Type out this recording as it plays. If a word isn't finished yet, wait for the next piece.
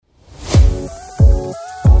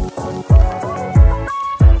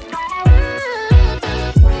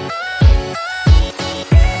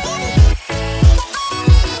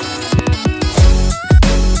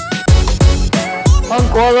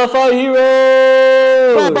Unqualified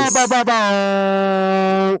Bow, bow, bow, Heroes! bow,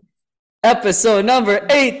 bow. Episode number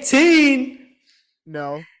 18.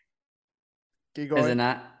 No, keep Is it going.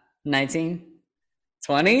 not 19?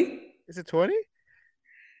 20? Is it 20?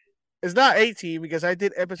 It's not 18 because I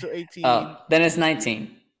did episode 18. Oh, then it's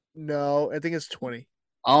 19. No, I think it's 20.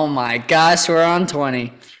 Oh my gosh, we're on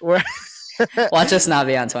 20. Where- Watch us not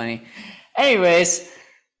be on 20. Anyways,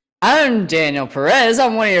 I'm Daniel Perez.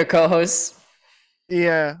 I'm one of your co-hosts.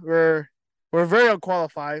 yeah, we're very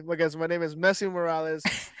unqualified because my name is Messi Morales,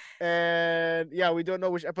 and yeah, we don't know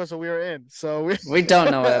which episode we are in. So We don't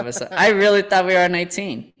know what episode. I really thought we were on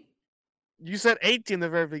 18. you said 18 in the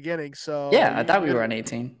very beginning, so Yeah, I thought we were on you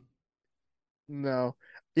 18. no.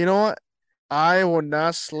 You know what? I will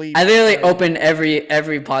not sleep. I literally open every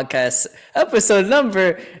podcast episode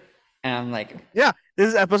number, and I'm like, Yeah, this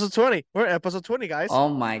is episode 20. We're at episode 20, guys. oh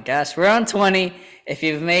my gosh, we're on 20. If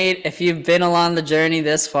you've been along the journey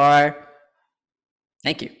this far,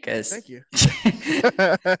 thank you, because Thank you.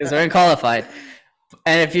 we're unqualified.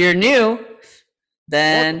 And if you're new,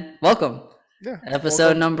 then welcome. Yeah, Episode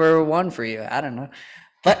welcome. number 1 for you. I don't know.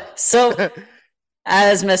 But so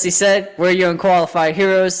as Messi said, we're your unqualified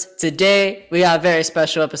heroes. Today, we got a very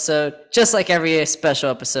special episode. Just like every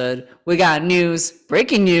special episode, we got news,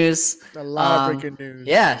 breaking news. A lot of breaking news.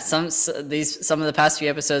 Yeah, some of the past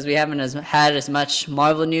few episodes, we haven't had as much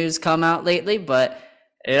Marvel news come out lately, but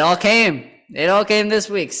it all came. It all came this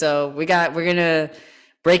week. So we're gonna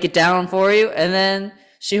break it down for you. And then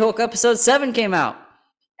She-Hulk episode 7 came out.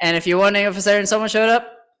 And if you're wondering if a certain someone showed up,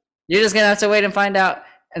 you're just gonna have to wait and find out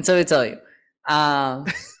until we tell you.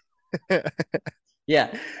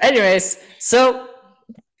 Yeah. Anyways, so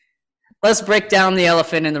let's break down the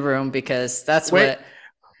elephant in the room because that's Wait. what.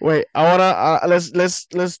 Wait, I wanna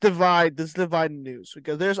let's divide the news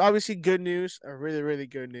because there's obviously good news, really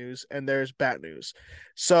good news, and there's bad news.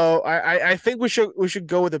 So I think we should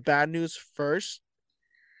go with the bad news first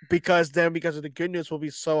because of the good news will be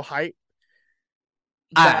so hype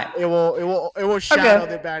that it will shadow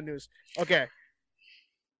the bad news. Okay.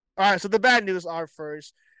 All right, so the bad news are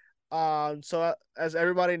first. So as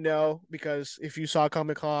everybody know, because if you saw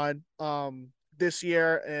Comic-Con this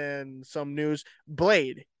year and some news,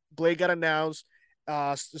 Blade got announced,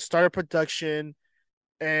 started production,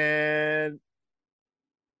 and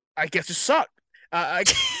I guess it sucked.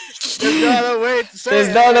 There's no other way to say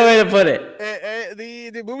There's no other way to put it.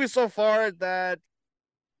 The movie so far that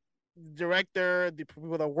director, the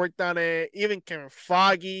people that worked on it, even Kevin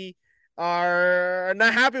Feige are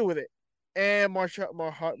not happy with it. And how do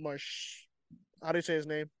you say his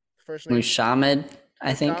name? First name? Mushamed,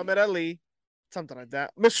 I think. Muhammad Ali, something like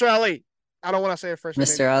that. Mr. Ali. I don't want to say it first.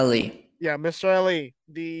 Mr. Ali. Yeah, Mr. Ali,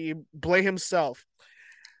 the Blade himself.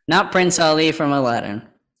 Not Prince Ali from Aladdin.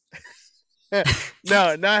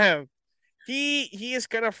 No, not him. He is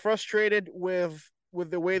kind of frustrated with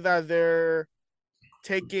the way that they're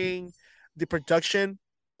taking the production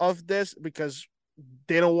of this because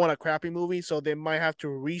they don't want a crappy movie, so they might have to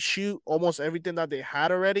reshoot almost everything that they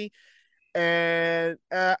had already. And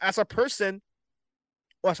as a person,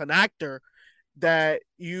 or as an actor, that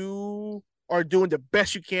you are doing the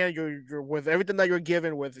best you can. You're with everything that you're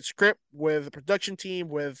given, with the script, with the production team,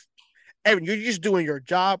 with everything. You're just doing your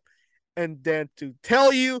job, and then to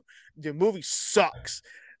tell you the movie sucks,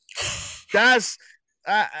 that's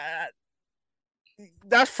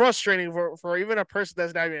frustrating for even a person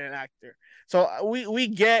that's not even an actor. So we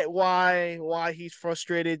get why he's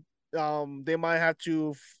frustrated. They might have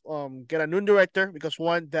to get a new director because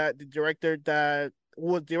one, that the director that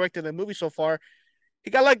was directing the movie so far,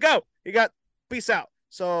 he got let go. He got peace out.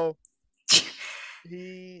 So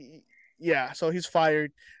he's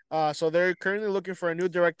fired. So they're currently looking for a new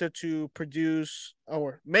director to produce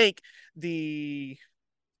or make the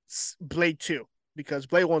Blade 2 because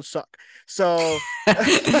Blade 1 suck. So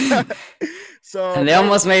and they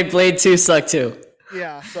almost made Blade 2 suck too.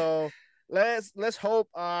 Yeah, so let's hope.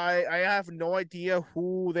 I have no idea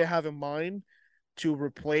who they have in mind to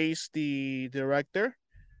replace the director.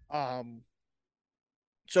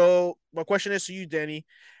 So my question is to you, Danny.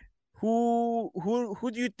 Who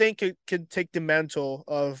do you think can take the mantle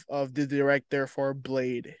of the director for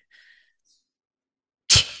Blade?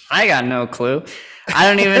 I got no clue. I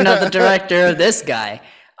don't even know the director of this guy.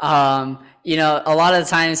 A lot of the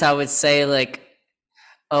times I would say like,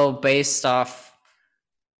 based off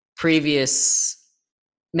maybe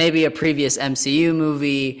a previous MCU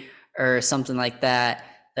movie or something like that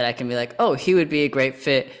I can be like, oh, he would be a great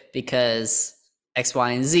fit because X,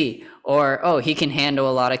 Y, and Z, or he can handle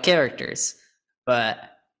a lot of characters. But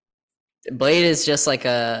Blade is just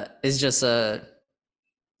a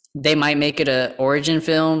they might make it a origin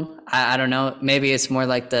film. I don't know. Maybe it's more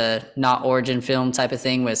like the not origin film type of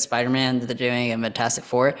thing with Spider-Man that they're doing and Fantastic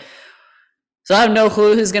Four. So I have no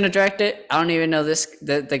clue who's going to direct it. I don't even know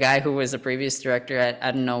the guy who was the previous director.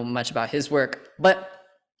 I don't know much about his work, but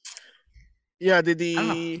Yeah, I don't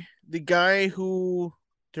know. the guy who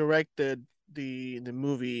directed the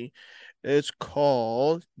movie is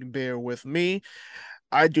called, bear with me.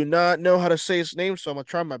 I do not know how to say his name, so I'm gonna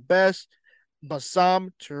try my best.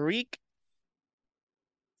 Bassam Tariq.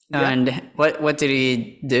 Yeah, And what did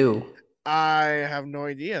he do? I have no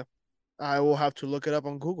idea. I will have to look it up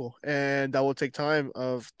on Google, and that will take time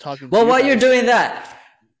of talking to Well, you while you're guys. doing that,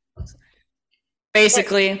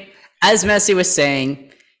 basically, as Messi was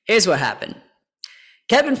saying, here's what happened.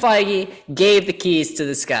 Kevin Feige gave the keys to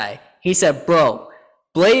this guy. He said, "Bro,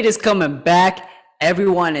 Blade is coming back.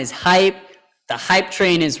 Everyone is hype. The hype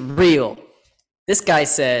train is real." This guy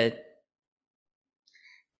said,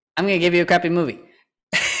 "I'm gonna give you a crappy movie,"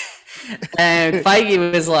 and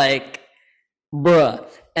Feige was like, "Bruh,"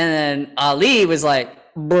 and then Ali was like,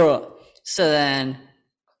 "Bruh." So then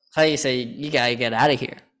Feige said, "You gotta get out of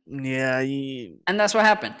here." Yeah, And that's what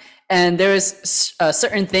happened. And there was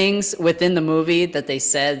certain things within the movie that they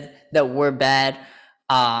said that were bad.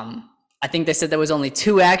 I think they said there was only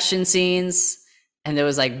 2 action scenes, and there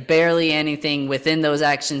was like barely anything within those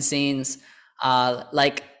action scenes.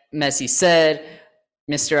 Like Messi said,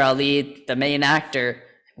 Mr. Ali, the main actor,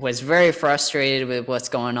 was very frustrated with what's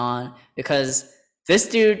going on because this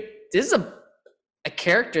dude, this is a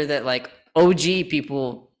character that like OG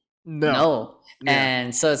people no, know. yeah,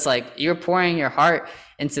 And so it's like you're pouring your heart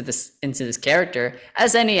into this character,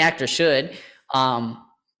 as any actor should, um,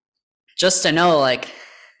 just to know like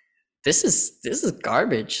this is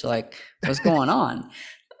garbage. Like what's going on?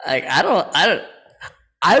 Like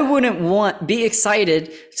I wouldn't want be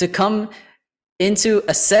excited to come into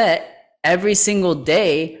a set every single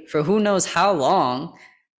day for who knows how long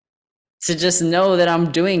to just know that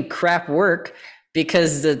I'm doing crap work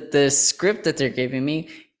because the script that they're giving me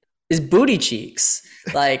is booty cheeks.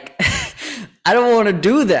 Like I don't want to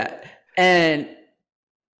do that. And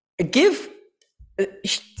give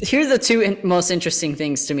here are the two most interesting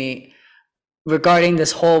things to me regarding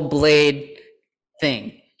this whole Blade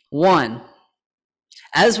thing. One,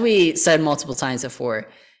 as we said multiple times before,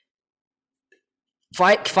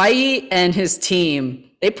 Feige and his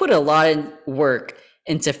team, they put a lot of work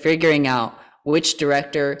into figuring out which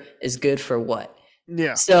director is good for what.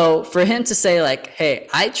 yeah, So for him to say like, "Hey,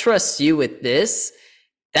 I trust you with this,"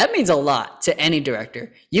 that means a lot to any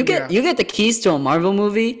director. yeah. You get the keys to a Marvel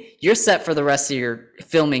movie, you're set for the rest of your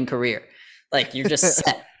filming career. Like you're just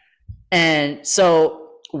set. And so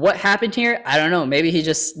what happened here? I don't know. Maybe he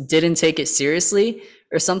just didn't take it seriously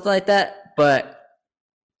or something like that, but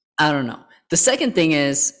I don't know. The second thing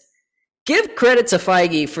is give credit to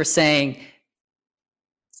Feige for saying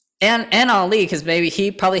and Ali, because maybe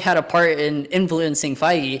he probably had a part in influencing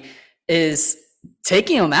Feige, is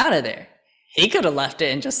taking him out of there. He could have left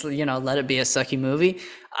it and just let it be a sucky movie.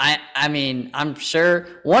 I mean I'm sure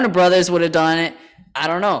Warner Brothers would have done it. I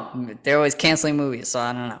don't know. They're always canceling movies, so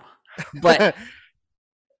I don't know. But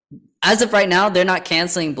as of right now, they're not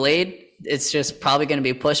canceling Blade. It's just probably going to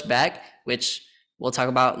be pushed back, which we'll talk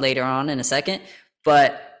about later on in a second.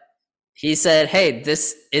 But he said, "Hey,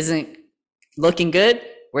 this isn't looking good.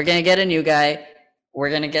 We're gonna get a new guy. We're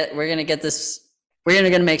gonna get this. We're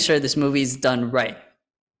gonna make sure this movie's done right."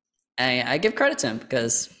 And I give credit to him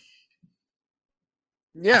because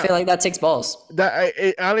I Yeah, feel like that takes balls. that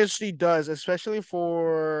it honestly does, especially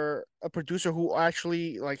for a producer who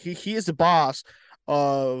actually like he is the boss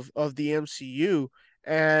of the MCU,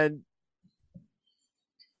 and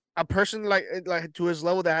a person like to his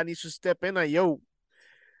level that needs to step in like, yo,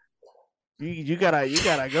 you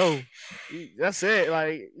gotta go. That's it.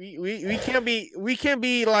 Like we can't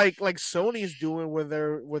be like Sony's doing with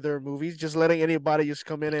their movies, just letting anybody just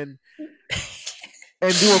come in and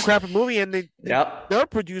do a crappy movie, and Yep. their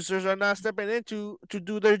producers are not stepping in to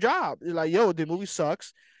do their job. They're like, yo, the movie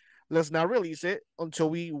sucks. Let's not release it until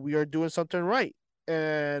we are doing something right.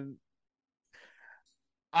 And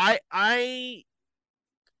I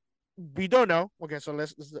we don't know. Okay, so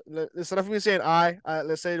instead of me saying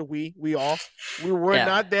let's say we all we were Yeah.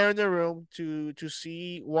 not there in the room to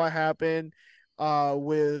see what happened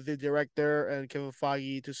with the director and Kevin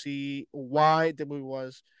Feige, to see why the movie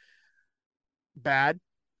was bad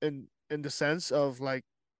in the sense of like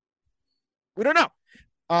we don't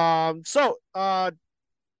know. So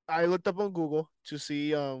I looked up on Google to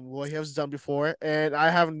see what he has done before, and I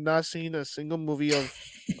have not seen a single movie of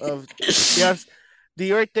he has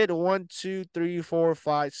directed one, two, three, four,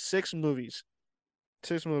 five, 6 movies.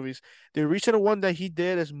 6 movies. The recent one that he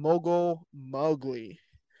did is Mogul Mowgli.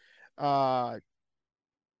 Uh,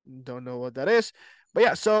 don't know what that is, but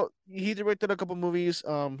yeah. So he directed a couple movies.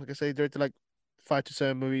 Like I said, he directed like 5 to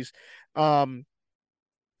 7 movies. Um,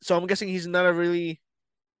 so I'm guessing he's not a really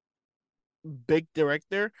big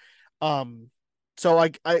director. Um, so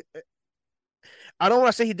like I don't want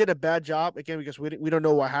to say he did a bad job again because we don't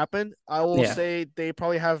know what happened. I will Yeah. say they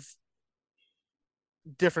probably have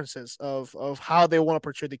differences of how they want to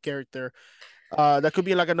portray the character. That could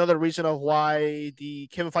be like another reason of why the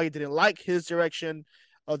Kevin Feige didn't like his direction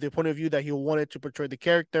of the point of view that he wanted to portray the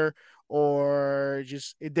character, or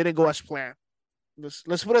just it didn't go as planned.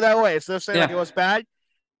 Let's put it that way. Instead of saying like Yeah. it was bad,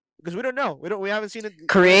 because we don't know. We haven't seen it.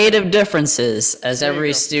 Creative differences, as There you every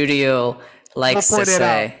go. studio We'll likes to point it out.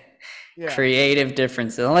 say. Yeah. Creative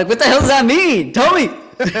differences. I'm like, what the hell does that mean? Tell me.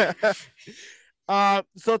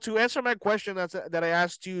 So to answer my question that I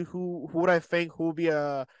asked you, who would I think who would be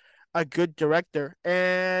a good director,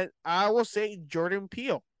 and I will say Jordan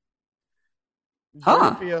Peele.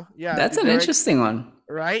 Jordan Huh. Peele, yeah, That's the an direct interesting one.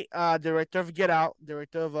 right, director of Get Out,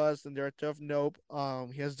 director of Us, and director of Nope.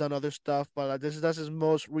 He has done other stuff, but that's his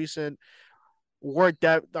most recent work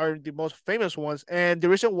that are the most famous ones. And the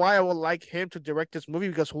reason why I would like him to direct this movie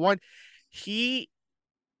because one, he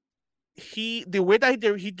the way that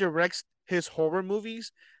he directs his horror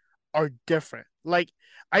movies are different. Like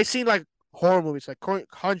I seen like horror movies like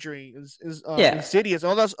Conjuring, Yeah. Insidious,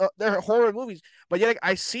 all those they're horror movies, but yet like,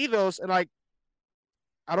 I see those and like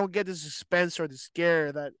I don't get the suspense or the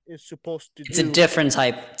scare that is supposed to It's a do. different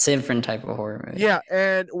type of horror movie. Yeah,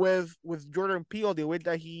 and with Jordan Peele, the way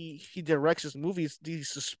that he directs his movies, the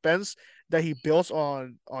suspense that he builds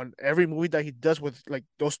on every movie that he does with like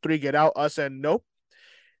those three, Get Out, Us, and Nope,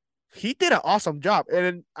 he did an awesome job.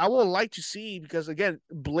 And I would like to see because again,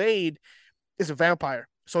 Blade is a vampire,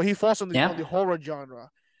 so he falls on the Yeah. horror genre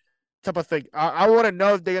type of thing. I want to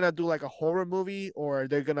know if they're gonna do like a horror movie or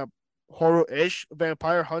they're gonna horror-ish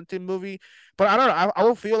vampire hunting movie. But I don't know. I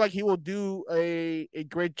will feel like he will do a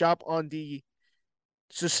great job on the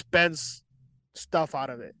suspense stuff out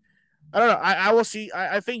of it. I don't know. I will see.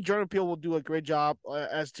 I think Jordan Peele will do a great job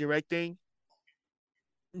as directing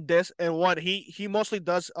this. And what he mostly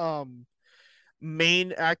does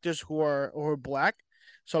main actors who are black.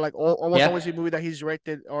 So like almost Yeah. always a movie that he's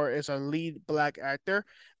directed or is a lead black actor.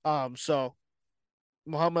 So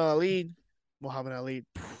Muhammad Ali, Muhammad Ali.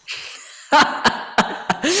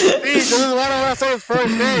 See, this is why I don't want to say his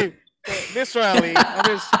first name, Mr. Ali. I'm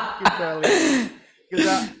just Mr. Ali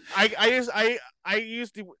because I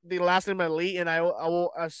use the last name Ali and I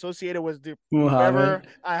will associate it with the whoever Muhammad.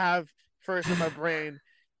 I have first in my brain.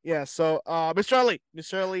 Yeah, so Mr.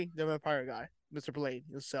 Ali, the vampire guy, Mr. Blade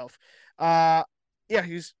himself. Uh, yeah,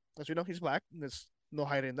 he's as we know he's black. There's no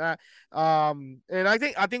hiding that. And I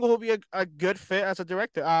think he'll be a good fit as a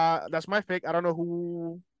director. That's my pick. I don't know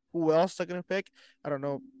who else they're gonna pick. I don't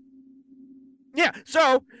know. Yeah,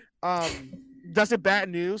 so that's the bad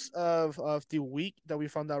news of the week that we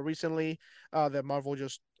found out recently. That Marvel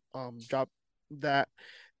just dropped that,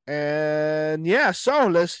 and yeah, so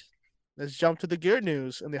let's jump to the good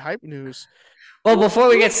news and the hype news. Well, before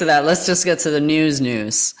we get to that, let's just get to the news.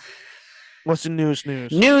 What's the news?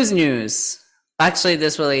 News. Actually,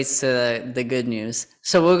 this relates to the good news.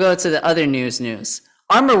 So we'll go to the other news.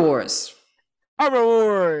 Armor Wars. Armor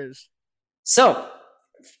Wars. So,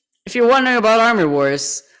 if you're wondering about Armor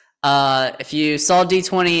Wars, if you saw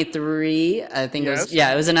D23, I think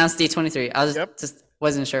it was announced D23. I was just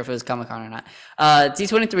wasn't sure if it was Comic-Con or not.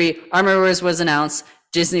 D23 Armor Wars was announced.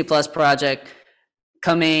 Disney Plus project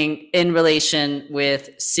coming in relation with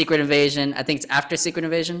Secret Invasion. I think it's after Secret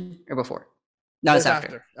Invasion or before. No, it's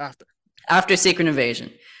after. After Secret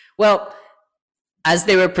Invasion. Well, as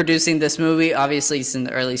they were producing this movie, obviously it's in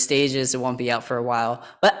the early stages, it won't be out for a while.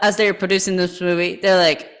 But as they were producing this movie, they're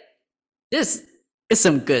like, this is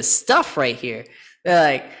some good stuff right here. They're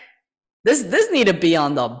like, this need to be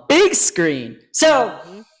on the big screen. So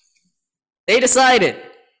they decided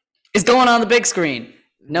it's going on the big screen.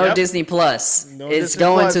 No Disney Plus. It's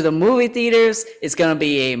going to the movie theaters. It's going to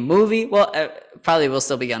be a movie. Well, probably will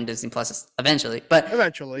still be on Disney Plus eventually, but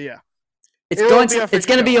eventually, yeah. It's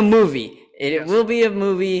going to be a movie. It will be a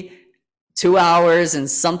movie, 2 hours and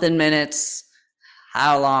something minutes.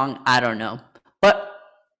 How long? I don't know. But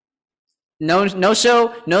no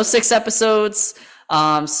show, no 6 episodes.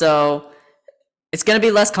 So it's going to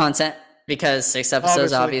be less content because 6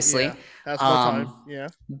 episodes, obviously. Yeah. That's more time. Yeah.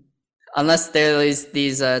 Unless there's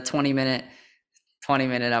these 20-minute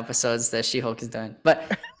episodes that She-Hulk is doing.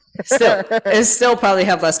 But still, it'll still probably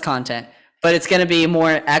have less content. but it's going to be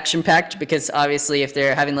more action packed because obviously if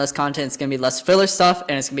they're having less content, it's going to be less filler stuff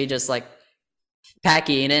and it's going to be just like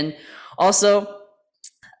packing it in. Also,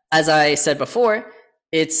 as I said before,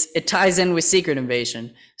 it ties in with Secret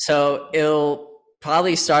Invasion, so it'll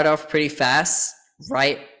probably start off pretty fast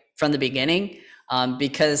right from the beginning,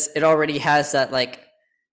 because it already has that like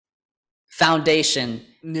foundation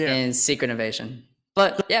in Secret Invasion.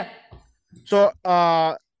 But yeah. So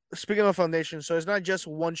speaking of foundation, so it's not just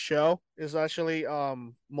one show, it's actually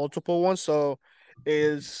multiple ones. So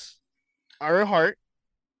is Ironheart,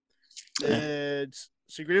 it's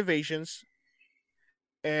Secret Invasions,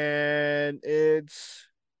 and it's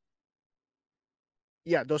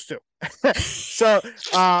those two. So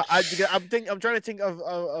I'm trying to think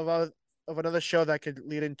of another show that could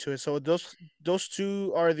lead into it. So those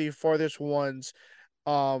two are the farthest ones.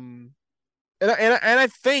 And I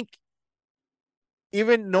think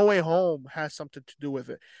even No Way Home has something to do with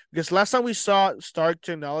it, because last time we saw Stark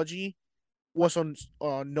technology was on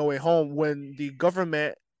No Way Home, when the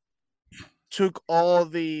government took all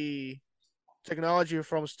the technology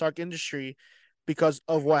from Stark Industry because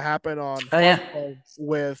of what happened on Far From Home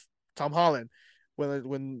with Tom Holland,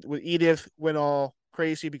 when Edith went all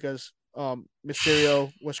crazy because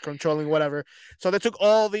Mysterio was controlling whatever. So they took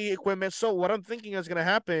all the equipment. So what I'm thinking is gonna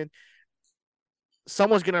happen,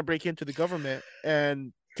 someone's gonna break into the government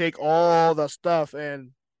and take all the stuff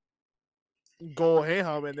and go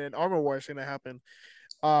ham, and then Armor War is gonna happen.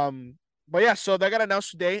 But yeah, so that got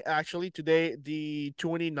announced today. Actually, today, the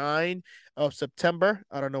 29th of September.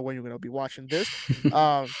 I don't know when you're gonna be watching this.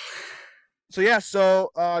 So yeah,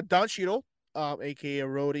 Don Cheadle, aka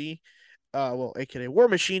Rhodey, aka War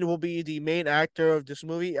Machine, will be the main actor of this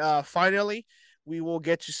movie. Finally, we will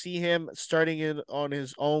get to see him starting in on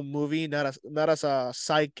his own movie, not as a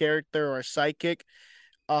side character or a sidekick.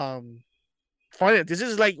 Finally, this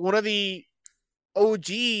is like one of the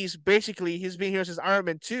OGs. Basically, he's been here since Iron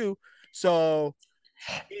Man 2. So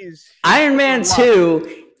he's Iron Man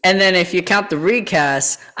 2, and then if you count the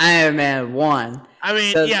recast, Iron Man 1. I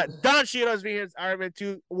mean, Don Cheadle has been here since Iron Man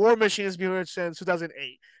 2. War Machine has been here since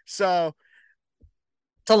 2008. So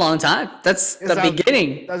it's a long time. That's the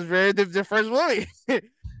beginning. That's very the first movie.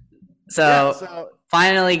 So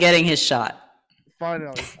finally getting his shot.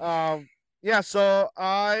 Finally. So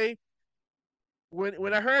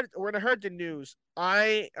when I heard the news,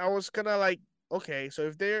 I was kinda like, okay, so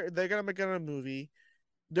if they're gonna make a movie,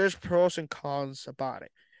 there's pros and cons about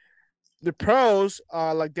it. The pros,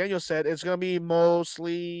 like Daniel said, it's gonna be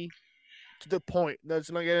mostly to the point. There's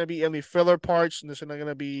not gonna be any filler parts, and there's not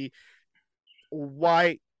gonna be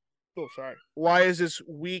why is this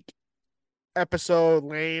week episode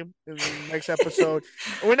lame in the next episode.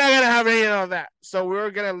 We're not gonna have any of that. So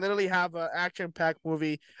we're gonna literally have an action-packed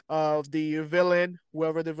movie of the villain,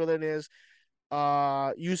 whoever the villain is,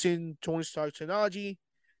 using Tony Stark technology,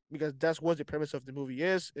 because that's what the premise of the movie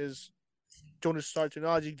is Tony Stark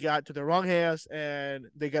technology got to the wrong hands and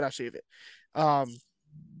they gotta save it.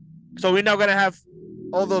 So we're not gonna have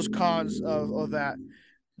all those cons of that.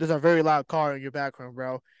 There's a very loud car in your background,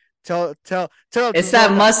 bro. Tell. It's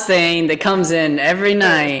that Mustang that comes in every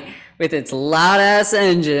night with its loud ass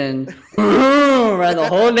engine around the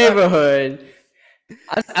whole neighborhood.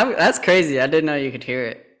 That's crazy. I didn't know you could hear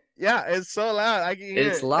it. Yeah, it's so loud. I can hear it.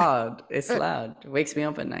 It's loud. It's loud. It wakes me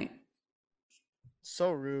up at night.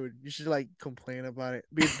 So rude. You should like complain about it.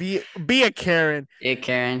 Be a Karen. Yeah,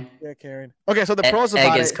 Karen. Yeah, Karen. Okay, so the pros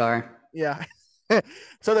about his car. Yeah.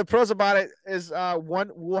 So the pros about it is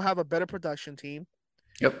one, we'll have a better production team.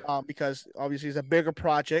 Yep. Because obviously it's a bigger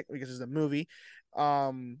project because it's a movie.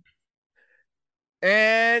 And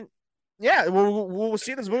yeah, we'll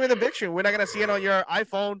see this movie in the big screen. We're not gonna see it on your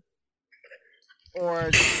iPhone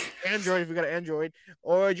or Android if you got an Android,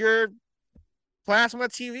 or your plasma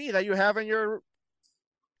TV that you have in your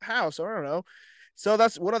house. I don't know. So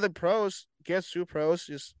that's one of the pros. Guess two pros.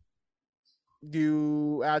 Just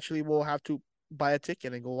you actually will have to buy a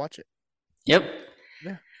ticket and go watch it. Yep.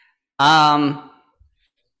 Yeah.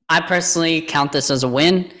 I personally count this as a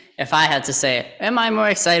win. If I had to say, am I more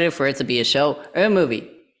excited for it to be a show or a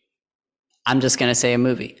movie? I'm just going to say a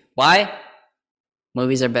movie. Why?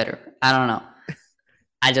 Movies are better. I don't know.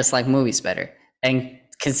 I just like movies better. And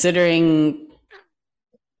considering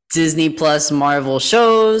Disney Plus Marvel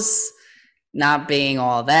shows not being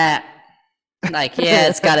all that, like, yeah,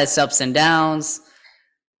 it's got its ups and downs,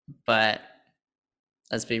 but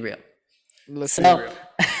let's be real.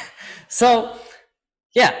 So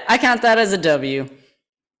yeah, I count that as a W.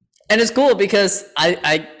 And it's cool because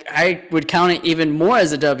I would count it even more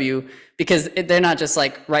as a W because they're not just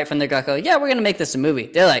like right from the get-go, yeah, we're going to make this a movie.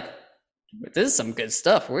 They're like, this is some good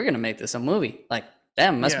stuff. We're gonna make this a movie. Like,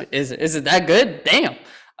 damn, must Yeah. be is it that good? Damn.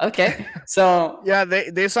 Okay, so Yeah,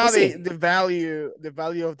 they we'll saw see. the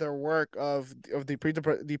value of their work of the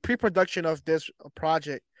pre-production of this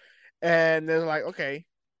project, and they're like, okay,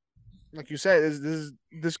 like you said,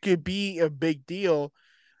 this could be a big deal.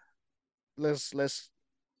 Let's let's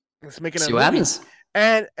let's make it a See what movie. happens.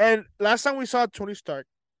 And last time we saw Tony Stark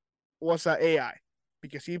was an AI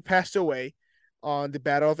because he passed away on the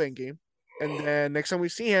Battle of Endgame, and then next time we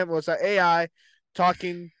see him was an AI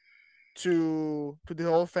talking to the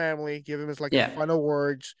whole family, give him his like a Yeah. final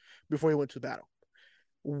words before he went to battle.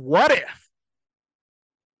 What if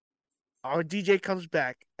our DJ comes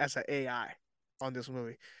back as an AI on this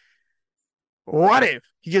movie? What if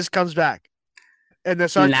he just comes back and they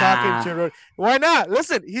start talking Nah. to Rhodey? Why not?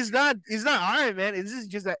 Listen, he's not Iron Man. This is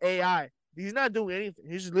just an AI. He's not doing anything.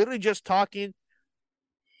 He's literally just talking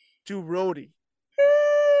to Rhodey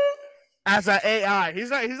as an AI. He's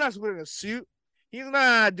not wearing a suit. He's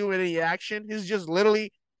not doing any action. He's just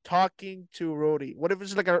literally talking to Rhodey. What if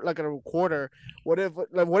it's like a recorder? What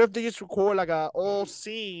if they just record like a old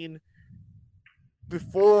scene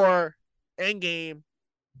before Endgame?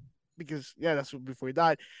 Because yeah, that's before he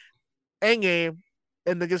died. Endgame,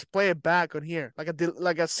 and they just play it back on here,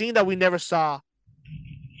 like a scene that we never saw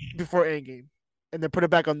before Endgame, and then put it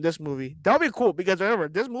back on this movie. That'll be cool because remember,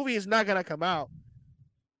 this movie is not gonna come out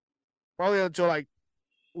probably until like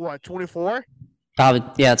what 24. Probably,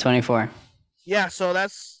 yeah, 24. Yeah, so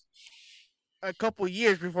that's a couple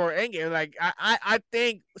years before Endgame. Like I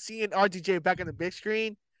think seeing RDJ back on the big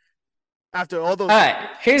screen after all All those right, years.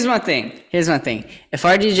 here's my thing. If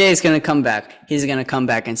RDJ is gonna come back, he's gonna come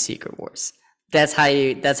back in Secret Wars. That's how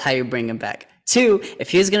you bring him back. Two, if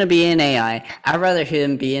he's gonna be an AI, I'd rather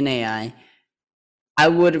him be an AI. I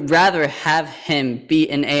would rather have him be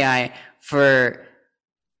an AI for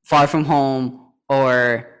Far From Home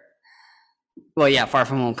or, well, yeah, Far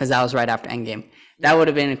From Home, because that was right after Endgame. That Yeah, would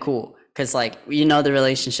have been cool, because like the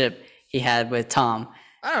relationship he had with Tom,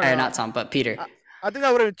 I don't or know. not Tom, but Peter. I think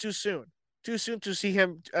that would have been too soon. Too soon to see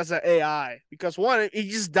him as an AI because one, he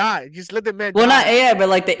just died. Just let the man Well, not die. AI, but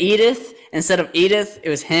like the Edith. Instead of Edith, it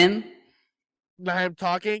was him. Not him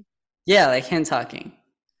talking. Yeah, like him talking.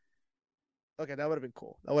 Okay, that would have been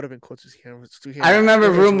cool. That would have been cool to see him. To I hear, remember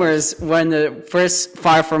hear his voice. rumors when the first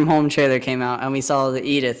Far From Home trailer came out, and we saw the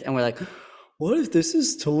Edith, and we're like, "What if this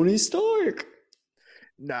is Tony Stark?"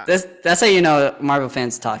 Nah, That's how you know Marvel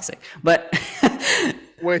fans are toxic. But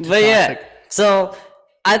way too but yeah. toxic. So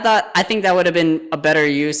I think that would have been a better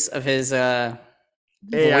use of his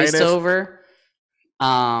AI-ness. voiceover.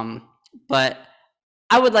 Um, but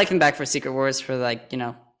I would like him back for Secret Wars, for like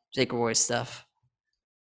Secret Wars stuff.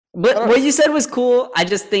 But what you said was cool. I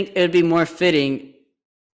just think it would be more fitting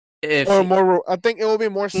if Or more. I think it will be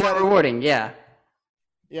more more rewarding. Yeah.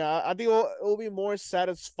 Yeah, I think it will be more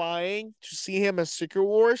satisfying to see him as Secret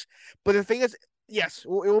Wars. But the thing is, yes, it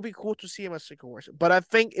will be cool to see him as Secret Wars. But I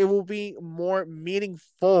think it will be more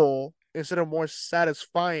meaningful instead of more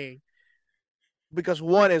satisfying because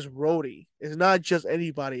one is Rhodey. It's not just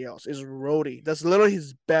anybody else. It's Rhodey. That's literally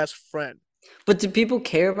his best friend. But do people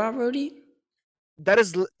care about Rhodey?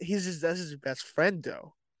 That's his best friend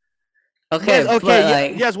though. Yes, Okay, okay, but yeah,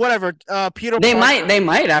 like yes, whatever. Peter they might Parker. they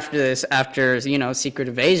might after this, after Secret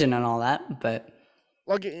Invasion and all that. But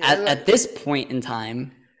Like, at this point in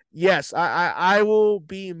time, yes, I will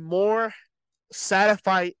be more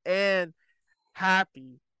satisfied and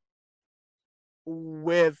happy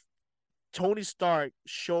with Tony Stark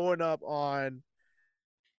showing up on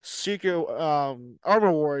Secret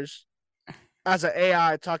Armor Wars as an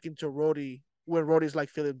AI talking to Rhodey when Rhodey's like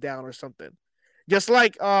feeling down or something. Just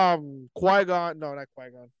like Qui-Gon, no, not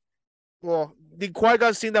Qui-Gon. Well, the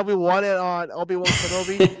Qui-Gon scene that we wanted on Obi-Wan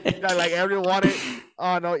Kenobi, that like everyone wanted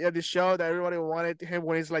on the show, that everybody wanted him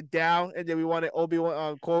when he's like down, and then we wanted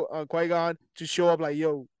Obi-Wan Qui-Gon to show up like,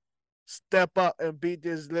 yo, step up and beat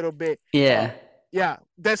this little bit. yeah. Yeah,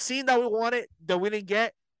 that scene that we wanted that we didn't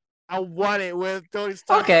get, I want it with Tony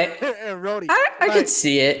Stark Okay, and Rhodey. I could Like,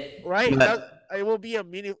 see it, right? That but it will be a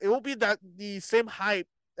meaning. It will be that the same hype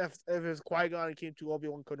if his Qui Gon came to Obi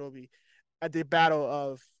Wan Kenobi at the battle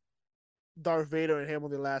of Darth Vader and him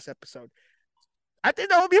on the last episode. I think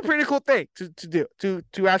that would be a pretty cool thing to do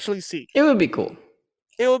to actually see. it would be cool.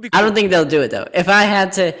 It would be I cool. don't think they'll do it though. If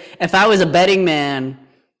I was a betting man,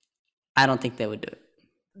 I don't think they would do it.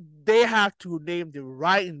 They have to name the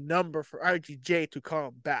right number for RGJ to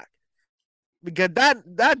come back because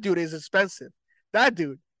that dude is expensive. That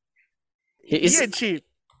dude, he He's ain't cheap.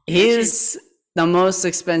 He ain't cheap. he's the most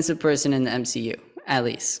expensive person in the MCU, at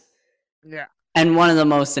least, Yeah, and one of the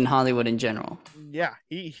most in Hollywood in general. yeah.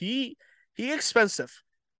 He expensive.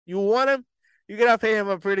 You want him, you gotta pay him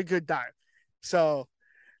a pretty good dime. So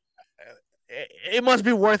it must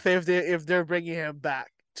be worth it if they're bringing him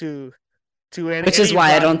back to Which is any why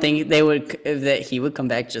I project. don't think that he would come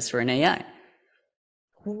back just for an AI.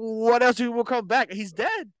 What else will come back? He's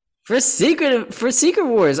dead. For Secret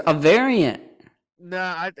Wars, a variant.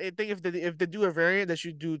 Nah, I think if they do a variant, they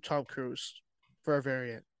should do Tom Cruise for a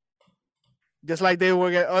variant. Just like they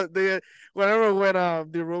were whenever when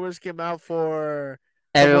the rumors came out for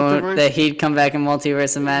the Everyone multiverse. that he'd come back in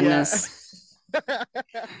Multiverse of Yeah. Madness.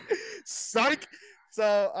 Sonic.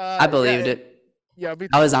 So I believed it. Yeah, me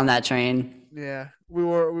I too. was on that train. Yeah, we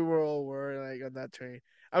all were like on that train.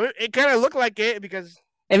 I mean, it kind of looked like it because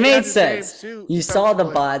It he made had the same sense. suit. You Tom saw the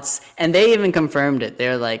Cruise. bots, and they even confirmed it.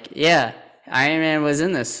 They're like, "Yeah, Iron Man was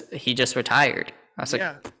in this. He just retired." I was like,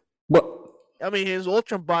 Yeah, "What?" I mean his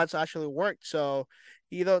Ultron bots actually worked, so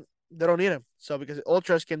they don't need him. So because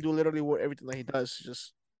Ultras can do literally everything that he does,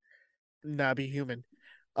 just not be human.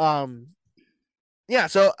 Um, yeah,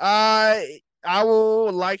 so I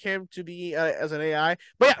will like him to be as an AI.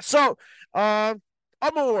 But yeah, so Armor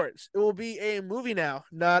Wars. It will be a movie now,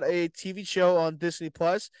 not a TV show on Disney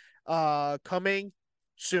Plus. Coming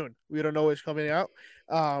soon. We don't know what's coming out.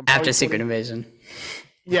 Probably After Secret 20. Invasion.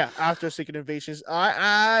 Yeah, after Secret Invasions.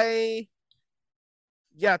 I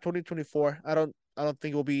yeah, 2024. I don't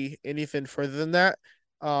think it will be anything further than that.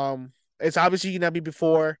 It's obviously gonna be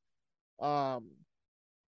before. Um,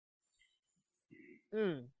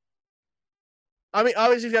 hmm. I mean,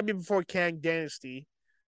 obviously it's gonna be before Kang Dynasty.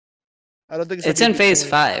 I don't think it's gonna It's be in Phase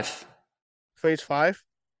before 5. Phase 5.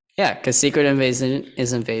 Yeah, because Secret Invasion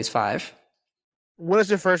is in Phase 5. What is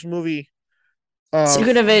the first movie of?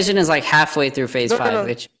 Secret Invasion is like halfway through Phase No, no, 5, no,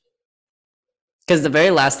 which because the very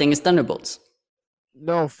last thing is Thunderbolts.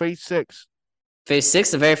 no. Phase 6. Phase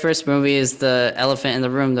 6, the very first movie is the elephant in the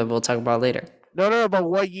room that we'll talk about later. No, no, no. But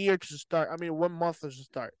what year does it start? I mean, what month does it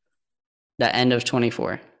start? The end of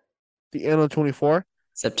 24. The end of 24.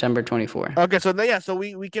 September 24. Okay, so yeah, so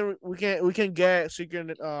we can get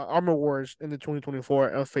Secret Armor Wars in the 2024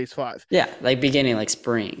 of Phase 5. Yeah, like beginning, like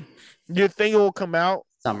spring, Do you think it will come out?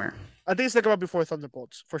 summer. I think it's gonna come out before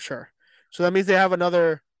Thunderbolts for sure. So that means they have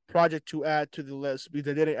another project to add to the list because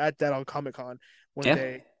they didn't add that on Comic Con when Yeah.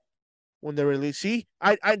 they released. See,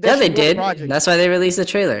 I Yeah, there's they more did. projects. That's why they released the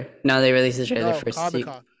trailer. No, they released the trailer No, for Comic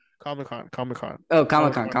Con, Comic Con, Comic Con. Oh,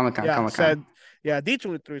 Comic Con. Yeah, said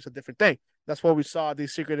D23 is a different thing. That's what we saw the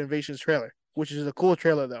Secret Invasions trailer, which is a cool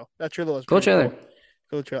trailer though. That trailer was Cool pretty trailer. cool.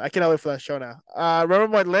 Cool trailer. I cannot wait for that show now. Remember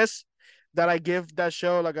my list that I give that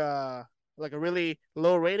show like a really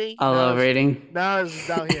low rating? A low rating. Now it's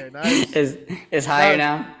down here. Now is higher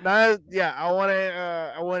now. Now yeah, I want it.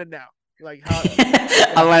 I want it now. Like how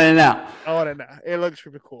I want to know. I want it now. It looks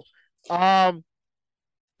pretty cool.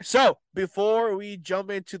 So before we jump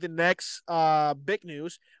into the next big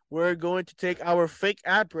news, we're going to take our fake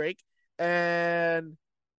ad break, and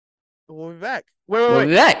we'll be back. We'll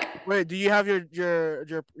be back. Wait. Do you have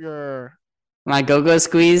your? My go-go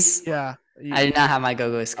squeeze. Yeah. I did not have my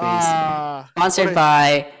go-go squeeze. Sponsored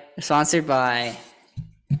by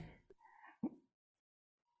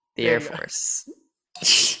the Air Force.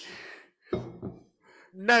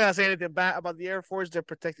 Not gonna say anything bad about the Air Force. They're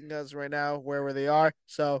protecting us right now wherever they are.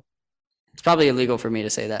 So it's probably illegal for me to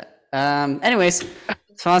say that. Anyways,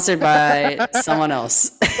 sponsored by someone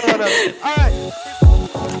else. All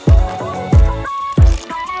right.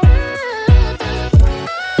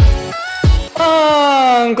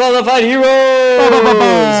 Unqualified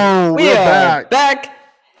heroes. We are back.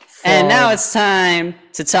 And now it's time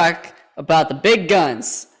to talk about the big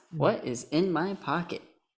guns. What is in my pocket?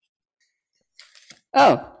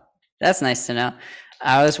 Oh, that's nice to know.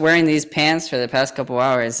 I was wearing these pants for the past couple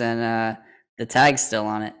hours, and the tag's still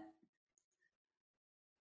on it.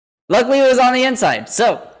 Luckily, it was on the inside,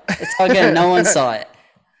 so it's all good. No one saw it.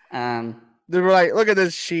 They were like, "Look at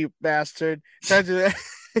this cheap bastard!" Trying to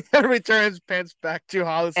return his pants back to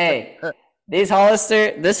Hollister. Hey, these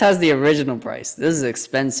Hollister. This has the original price. This is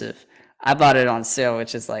expensive. I bought it on sale,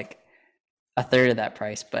 which is like a third of that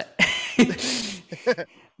price, but they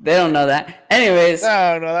don't know that. Anyways,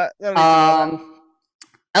 I don't know that. They don't know that.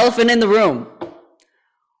 Elephant in the room.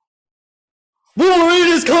 Wolverine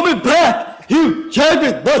is coming back. Hugh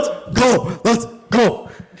Jackman, let's go. Let's go.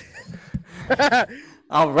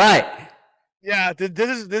 All right. Yeah,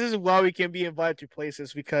 this is why we can be invited to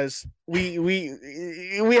places because we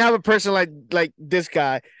have a person like this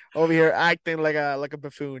guy over here acting like a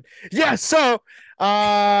buffoon. Yeah, so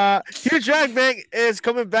Hugh Jackman is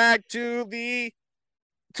coming back to the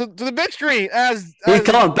big screen as he's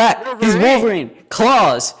coming back. Wolverine. He's Wolverine.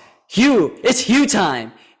 Claws. Hugh. It's Hugh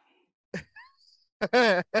time.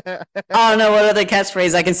 I don't know what other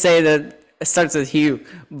catchphrase I can say that starts with Hugh,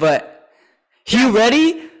 but Hugh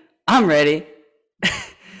ready? I'm ready.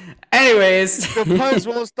 Anyways, The puns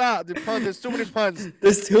won't stop. The puns. There's too many puns.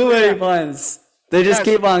 there's too So many yeah, puns. They just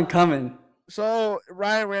yes. keep on coming. So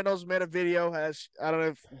Ryan Reynolds made a video. Has I don't know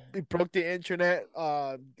if he broke the internet.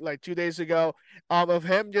 Like 2 days ago. Of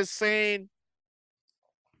him just saying,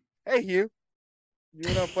 "Hey Hugh, you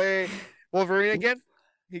wanna play Wolverine again?"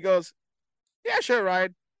 He goes, "Yeah, sure,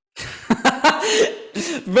 Ryan."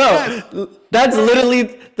 Yes, Bro, that was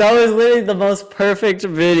literally the most perfect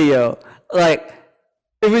video. Like,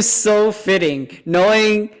 it was so fitting.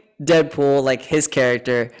 Knowing Deadpool, like his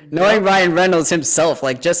character, knowing yep, Ryan Reynolds himself,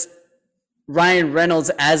 like just Ryan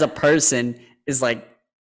Reynolds as a person is like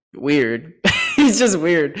weird. He's just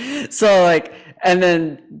weird. So like, and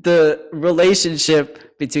then the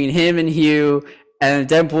relationship between him and Hugh and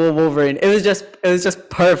Deadpool Wolverine, it was just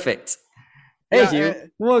perfect. Hey Hugh, yeah.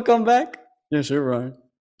 you wanna come back? Yeah, sure, Ryan.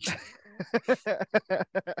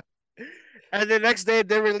 And the next day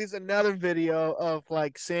they released another video of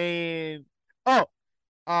like saying, "Oh,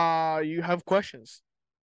 you have questions.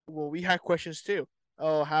 Well, we had questions too.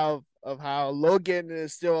 Oh, how Logan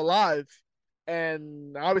is still alive,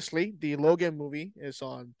 and obviously the Logan movie is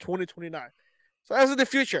on 2029. So that's in the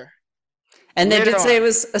future. And they Later did say it on,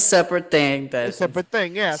 was a separate thing a that separate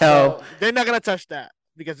thing. Yeah. so So they're not gonna touch that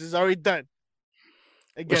because it's already done.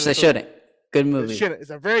 which Again, they it's a shouldn't. Good it movie. shouldn't. It's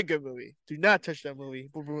a very good movie. Do not touch that movie.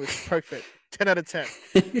 It's perfect. 10 out of 10.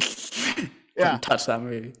 Yeah. Don't touch that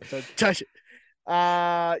movie. So touch it.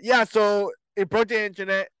 Yeah. So it broke the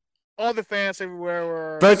internet. All the fans everywhere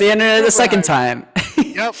were Broke the internet the super second hyped. time.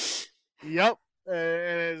 Yep. Yep.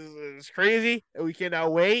 It's crazy. We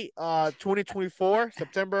cannot wait. 2024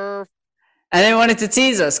 September. And they wanted to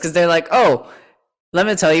tease us because they're like, oh, let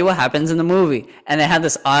me tell you what happens in the movie. And they had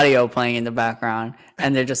this audio playing in the background.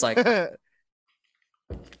 And they're just like, I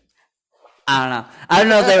don't know. I don't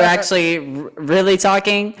know if they were actually really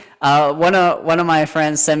talking. One of my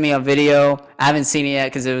friends sent me a video. I haven't seen it yet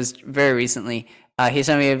because it was very recently. He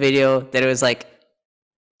sent me a video that it was like,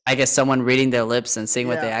 I guess someone reading their lips and seeing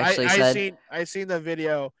what they Yeah, actually said. I seen the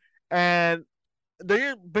video, and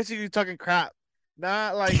they're basically talking crap.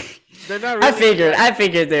 Not like they're not really like I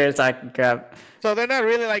figured they were talking crap. so they're not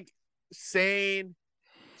really like saying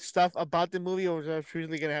stuff about the movie or what's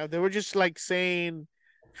really gonna happen. They were just like saying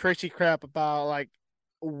crazy crap about like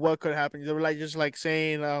what could happen. They were like just like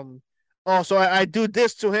saying, oh, so I do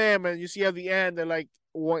this to him, and you see at the end they're like,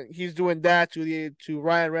 what he's doing that to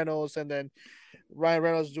Ryan Reynolds, and then Ryan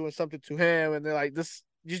Reynolds doing something to him, and they're like this,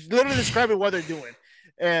 just literally describing what they're doing,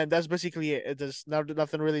 and that's basically it. It's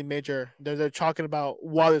nothing really major. They're talking about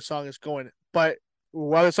while the song is going, but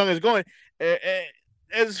while the song is going,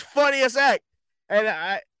 it's funny as heck, and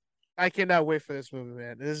I cannot wait for this movie,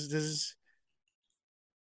 man. This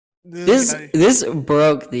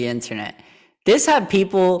broke the internet. This had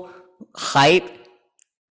people hype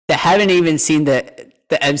that haven't even seen the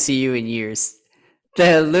MCU in years. They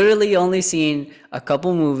have literally only seen a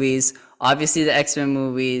couple movies. Obviously, the X-Men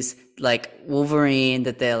movies, like Wolverine.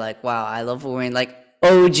 That they're like, wow, I love Wolverine. Like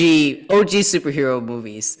OG superhero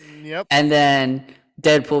movies, Yep, and then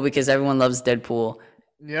Deadpool because everyone loves Deadpool,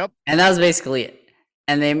 yep. and that was basically it.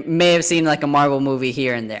 And they may have seen like a Marvel movie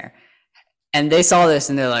here and there, and they saw this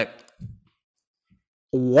and they're like,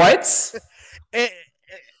 what?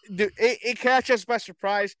 It catch us by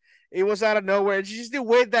surprise. It was out of nowhere. It's just the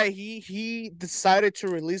way that he decided to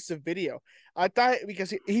release the video. I thought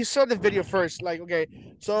because he saw the video first, like okay,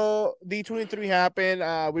 so D23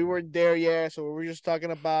 happened. We weren't there yet, so we were just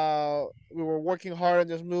talking about we were working hard on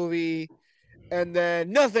this movie, and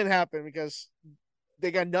then nothing happened because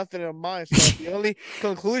they got nothing in mind. So the only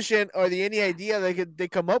conclusion or the any idea they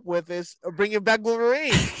come up with is bringing back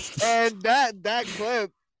Wolverine, and that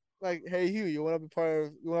clip, like, hey Hugh, you want to be part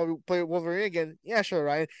of, you want to play Wolverine again? Yeah, sure,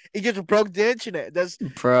 Ryan. It just broke the internet. That's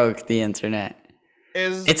Broke the internet.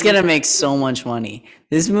 is It's gonna make so much money.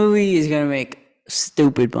 This movie is gonna make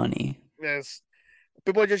stupid money. yes.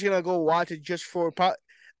 People are just gonna go watch it just for.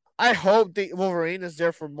 I hope the Wolverine is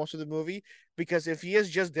there for most of the movie because if he is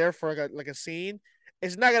just there for like a scene,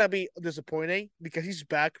 it's not gonna be disappointing because he's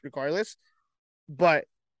back regardless. But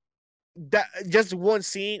that just one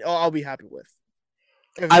scene, oh, I'll be happy with.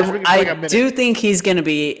 I do think he's gonna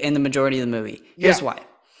be in the majority of the movie. Here's why.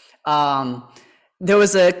 There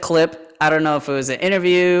was a clip. I don't know if it was an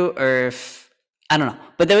interview or if I don't know,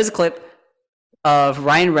 but there was a clip of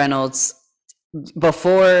Ryan Reynolds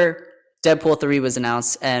before Deadpool 3 was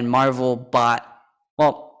announced and Marvel bought.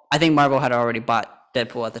 Well, I think Marvel had already bought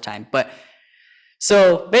Deadpool at the time, but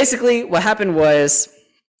so basically what happened was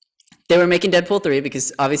they were making Deadpool 3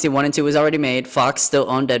 because obviously 1 and 2 was already made. Fox still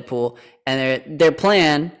owned Deadpool. And their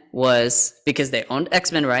plan was, because they owned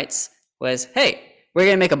X-Men rights, was, hey, we're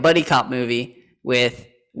going to make a buddy cop movie with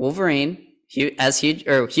Wolverine, Hugh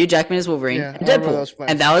Jackman as Wolverine, Yeah, and I remember Deadpool. those And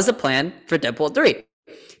plans. that was the plan for Deadpool 3.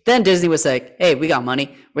 Then Disney was like, hey, we got money.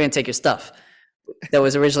 We're going to take your stuff. That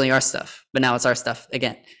was originally our stuff, but now it's our stuff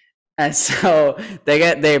again. And so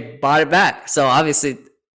they bought it back. So obviously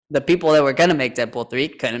the people that were gonna make Deadpool 3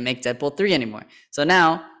 couldn't make Deadpool 3 anymore. So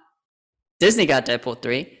now Disney got Deadpool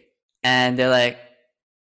 3 and they're like,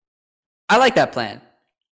 I like that plan.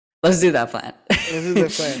 Let's do that plan. This is the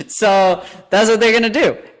plan. So that's what they're gonna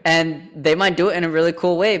do. And they might do it in a really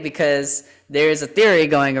cool way because there's a theory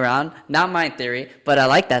going around, not my theory, but I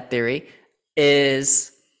like that theory,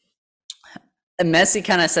 is Messi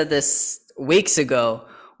kind of said this weeks ago,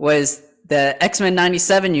 was the X-Men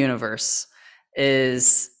 97 universe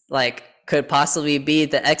is like could possibly be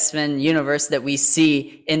the X-Men universe that we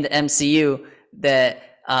see in the MCU, that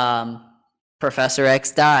Professor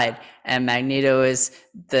X died and Magneto is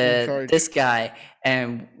this guy,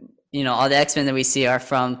 and all the X-Men that we see are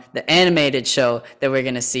from the animated show that we're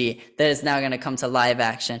gonna see that is now gonna come to live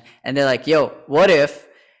action. And they're like, yo, what if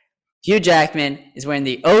Hugh Jackman is wearing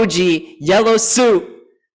the OG yellow suit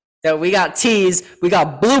that we got teased, we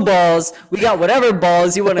got blue balls, we got whatever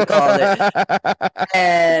balls you want to call it,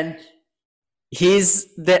 and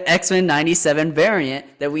he's the X-Men 97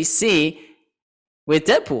 variant that we see with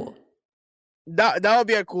Deadpool. That would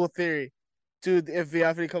be a cool theory, dude. If it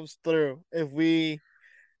actually comes through, if we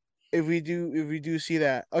do see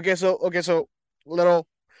that. Okay, so little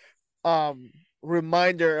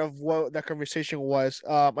reminder of what that conversation was.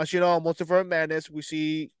 As you know, Multiverse Madness, we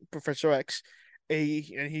see Professor X,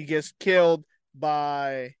 and he gets killed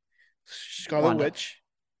by Scarlet Witch.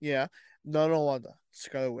 Yeah, no, Wanda,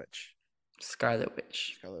 Scarlet Witch.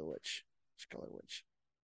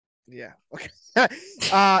 Yeah. Okay.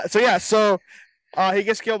 So he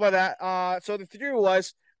gets killed by that. So the theory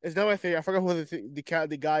was, it's not my theory. I forgot who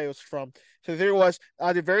the guy was from. So the theory was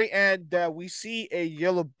at the very end that we see a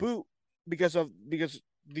yellow boot because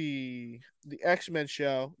the X-Men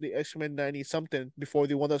show, the X-Men 90 something, before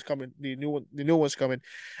the one that's coming, the new one's coming.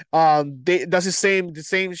 That's the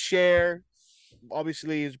same share.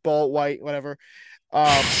 Obviously, it's bald, white, whatever.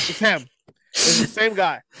 It's him. It's the same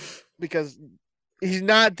guy because he's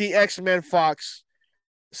not the X-Men Fox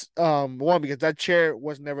one, because that chair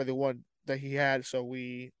was never the one that he had. So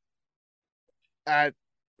we add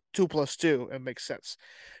 2 + 2 and makes sense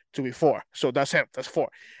to be 4. So that's him. That's 4.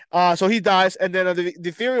 So he dies, and then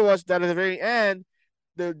the theory was that at the very end,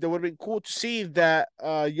 there would have been cool to see that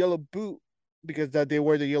yellow boot, because that they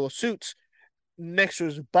wear the yellow suits next to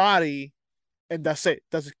his body, and that's it.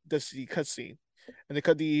 That's the cutscene. And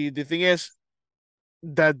the thing is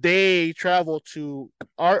that they travel to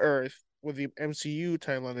our Earth, where the MCU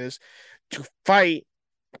timeline is, to fight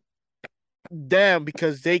them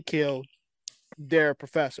because they killed their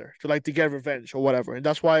professor, to get revenge or whatever. And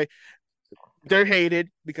that's why they're hated,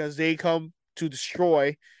 because they come to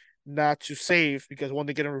destroy, not to save, because when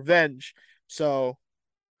they get a revenge. So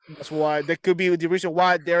that's why that could be the reason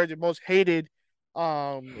why they're the most hated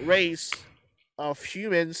race of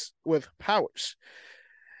humans with powers.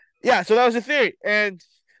 Yeah, so that was the theory, and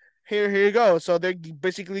here you go. So they're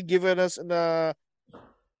basically giving us in a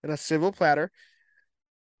silver platter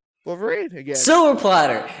Wolverine again. Silver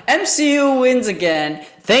platter. MCU wins again.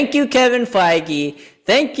 Thank you, Kevin Feige.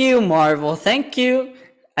 Thank you, Marvel. Thank you,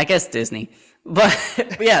 I guess, Disney. But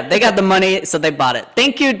yeah, they got the money, so they bought it.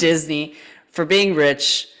 Thank you, Disney, for being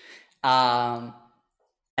rich. And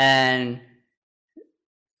I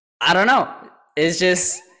don't know.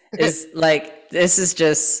 It's like, this is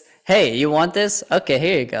just, hey, you want this? Okay,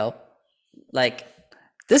 here you go. Like,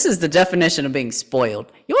 this is the definition of being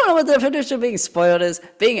spoiled. You want to know what the definition of being spoiled is?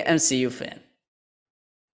 Being an MCU fan.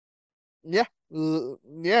 Yeah.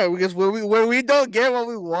 Yeah, because when we don't get what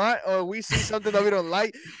we want, or we see something that we don't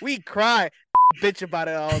like, we cry, bitch about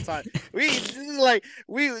it all the time.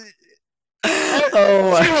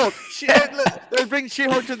 Let's bring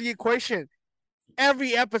She-Hulk to the equation.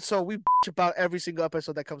 Every episode, we bitch about every single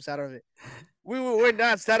episode that comes out of it. We're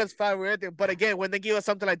not satisfied with anything. But again, when they give us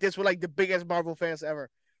something like this, we're like the biggest Marvel fans ever.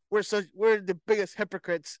 We're the biggest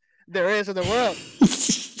hypocrites there is in the world.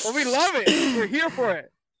 But we love it. We're here for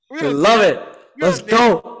it. We love it. Let's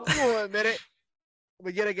go. We won't admit it.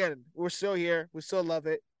 But yet again, we're still here. We still love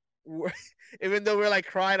it. Even though we're like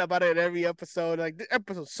crying about it in every episode, like, the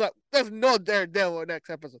episode sucks. There's no Daredevil next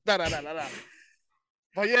episode. Da.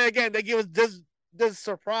 But yeah, again, they give us this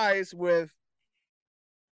surprise with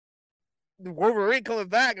Wolverine coming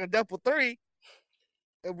back on Deadpool 3.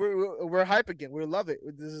 we're hype again. We love it.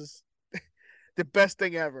 This is the best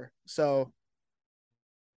thing ever. So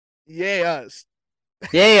yay us.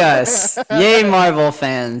 Yay us! Yay Marvel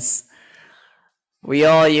fans! We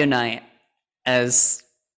all unite as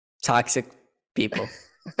toxic people.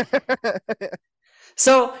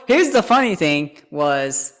 So here's the funny thing: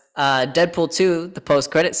 was Deadpool 2, the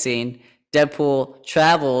post-credit scene. Deadpool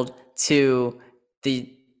traveled to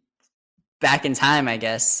the back in time, I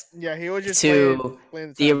guess, Yeah, he was just to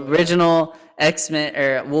playing the the timeline. Yeah. original X-Men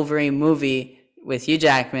or Wolverine movie with Hugh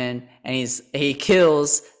Jackman, and he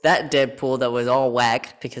kills that Deadpool that was all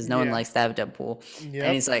whack because no one Yeah. likes that Deadpool. And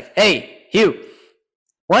Yep. he's like, "Hey, Hugh,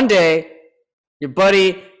 one day your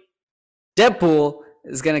buddy Deadpool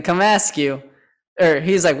is gonna come ask you," or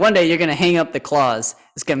he's like, "One day you're gonna hang up the claws.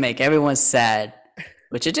 It's gonna make everyone sad,"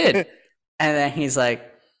 which it did. And then he's like,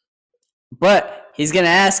 "But he's gonna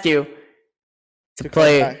ask you to To come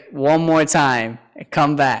play back. one more time and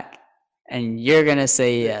come back, and you're gonna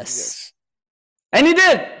say yes." Yes. And he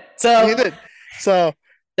did. And he So did. So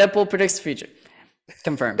Deadpool predicts the future.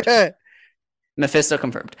 Confirmed. Mephisto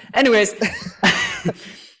confirmed. Anyways,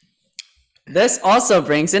 this also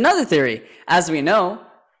brings another theory. As we know,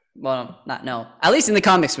 well, not know, at least in the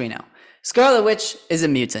comics we know, Scarlet Witch is a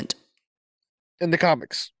mutant in the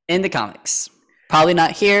comics. in the comics. Probably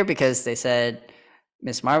not here because they said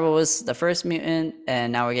Miss Marvel was the first mutant,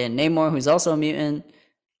 and now we're getting Namor, who's also a mutant.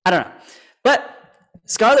 I don't know. But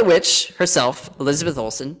Scarlet Witch herself, Elizabeth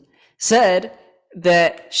Olsen, said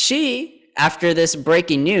that she, after this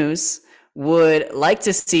breaking news, would like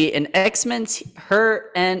to see an X-Men, her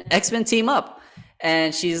and X-Men team up.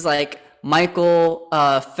 And she's like, Michael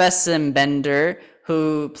Fassbender,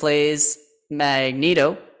 who plays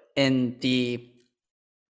Magneto in the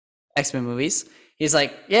X-Men movies. He's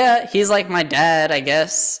like, yeah, he's like my dad, I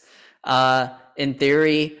guess, in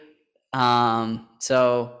theory.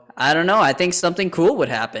 So I don't know. I think something cool would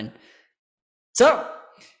happen. So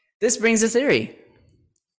this brings a theory.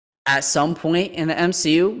 At some point in the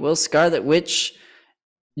MCU, will Scarlet Witch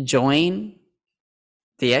join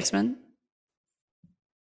the X-Men?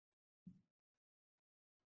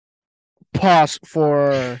 Pause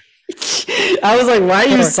for. I was like, why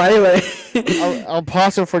are you silent? I'll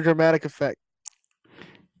pause it for dramatic effect.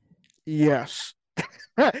 Yes.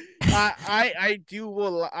 I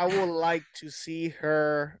would like to see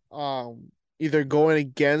her either going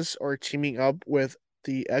against or teaming up with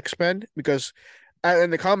the X-Men because in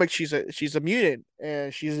the comics she's a mutant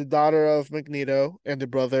and she's the daughter of Magneto and the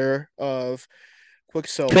brother of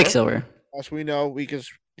Quicksilver. Quicksilver. As we know, because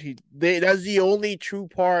that's the only true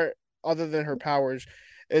part other than her powers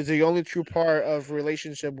is the only true part of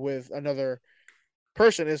relationship with another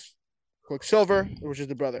person is Quicksilver, which is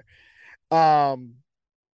the brother. Um,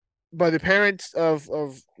 but the parents of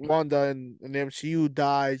Wanda and the MCU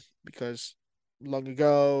died because long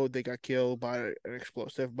ago they got killed by an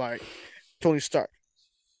explosive by Tony Stark.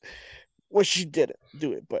 Well, she didn't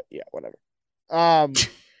do it, but yeah, whatever. Um,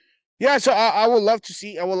 yeah, so I would love to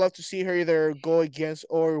see her either go against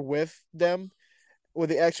or with them with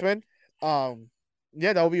the X-Men.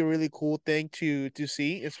 Yeah, that would be a really cool thing to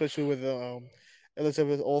see, especially with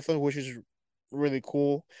Elizabeth Olsen, which is really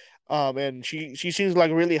cool. And she seems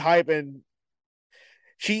like really hype, and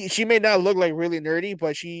she may not look like really nerdy,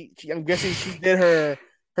 but she I'm guessing she did her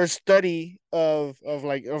study of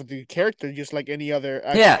the character just like any other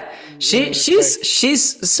actor. Yeah,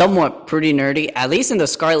 she's somewhat pretty nerdy, at least in the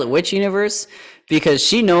Scarlet Witch universe, because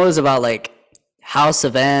she knows about like House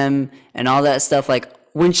of M and all that stuff. Like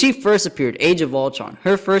when she first appeared, Age of Ultron,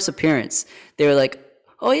 her first appearance, they were like,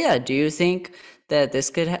 "Oh yeah, do you think that this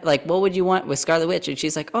could like what would you want with Scarlet Witch?" And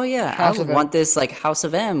she's like, "Oh yeah, I would want this like House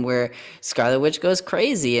of M where Scarlet Witch goes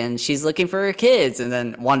crazy and she's looking for her kids." And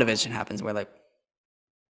then WandaVision happens, we're like,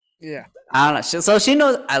 yeah. I don't know. So she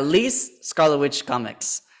knows at least Scarlet Witch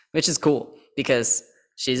comics, which is cool because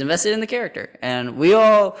she's invested in the character. And we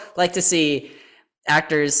all like to see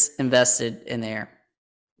actors invested in their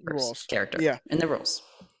Roles. character, Yeah. in their roles.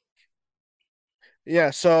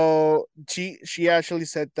 Yeah, so she actually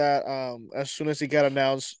said that as soon as it got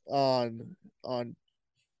announced on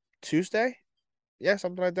Tuesday, yeah,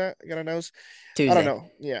 something like that, it got announced. Tuesday. I don't know.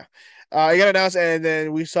 Yeah, it got announced, and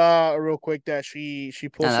then we saw real quick that she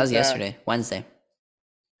posted no, that was yesterday, Wednesday.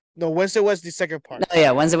 No, Wednesday was the second part. No,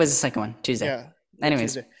 yeah, Wednesday was the second one. Tuesday. Yeah.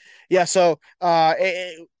 Anyways, Tuesday. Yeah. So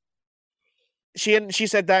she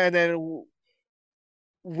said that, and then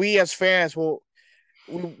we as fans we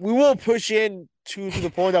will push in to the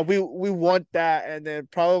point that we want that, and then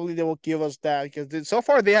probably they will give us that because so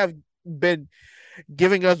far they have been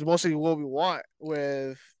giving us mostly what we want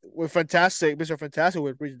with with Fantastic, Mr. Fantastic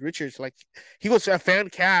with Reed Richards. Like he was a fan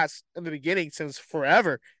cast in the beginning since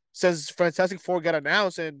forever, since Fantastic Four got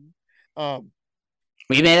announced and um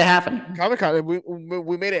We made it happen. Comic-Con.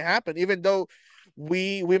 We made it happen, even though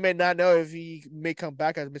we may not know if he may come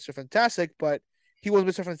back as Mr. Fantastic, but he was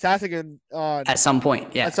Mr. Fantastic in on At some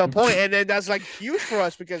point, yeah. at some point, and then that's like huge for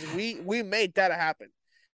us because we made that happen.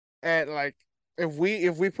 And like if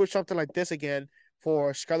we push something like this again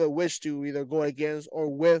for Scarlet Witch to either go against or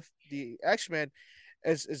with the X-Men,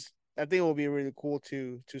 is I think it will be really cool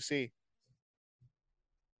to see.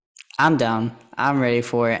 I'm down. I'm ready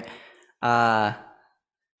for it. I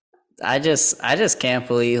just can't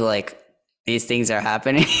believe like these things are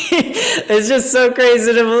happening. It's just so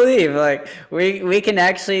crazy to believe. Like we can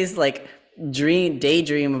actually like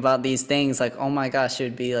daydream about these things. Like, oh my gosh, it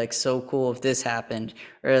would be like so cool if this happened,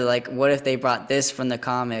 or like what if they brought this from the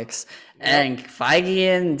comics? Yep. And Feige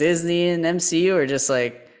and Disney and MCU are just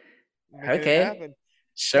like, okay,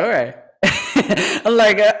 sure. I'm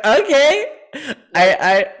like, okay.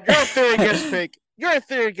 Your theory gets fake. Your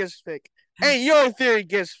theory gets fake. And your theory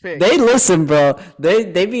gets fake. They listen, bro.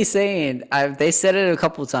 They be saying. They said it a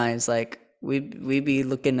couple times. Like we be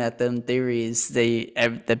looking at them theories.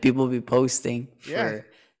 That people be posting for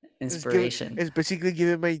inspiration. It's basically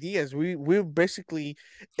giving them ideas. We basically,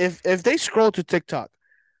 if they scroll to TikTok,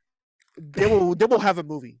 they will have a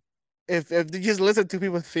movie. If they just listen to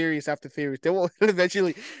people's theories after theories, they will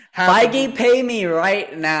eventually have. Feige, pay me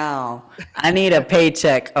right now. I need a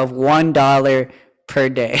paycheck of $1 per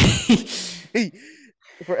day.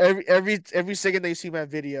 For every second that you see my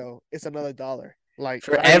video, it's another $1. Like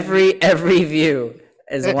for every view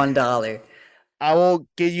is $1. I will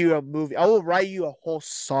give you a movie. I will write you a whole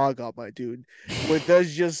saga, my dude, with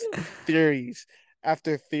those just theories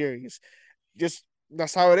after theories. Just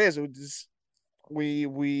that's how it is.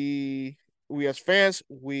 We as fans,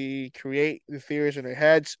 we create the theories in our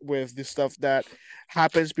heads with the stuff that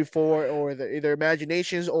happens before, or either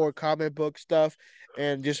imaginations or comic book stuff,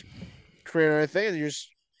 and just create our thing and just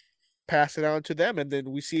pass it on to them, and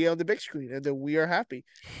then we see it on the big screen, and then we are happy.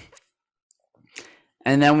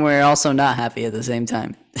 And then we're also not happy at the same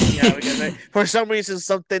time. Yeah, because for some reason,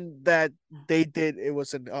 something that they did, it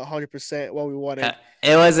wasn't 100% what we wanted.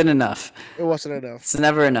 It wasn't enough. It wasn't enough. It's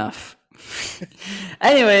never enough.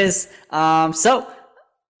 Anyways, so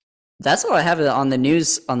that's all I have on the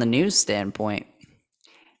news standpoint.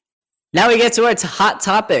 Now we get to our hot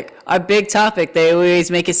topic, our big topic. They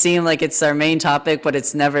always make it seem like it's our main topic, but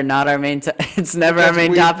it's never not our main. It's never our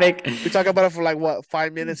main topic. We talk about it for like what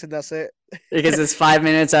 5 minutes, and that's it. Because it's 5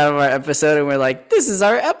 minutes out of our episode, and we're like, "This is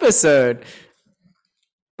our episode,"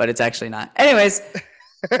 but it's actually not. Anyways,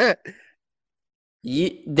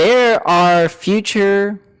 there are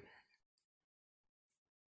future.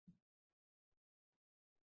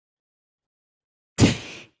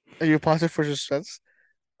 Are you pausing for suspense?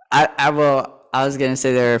 I was gonna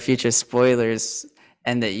say there are future spoilers,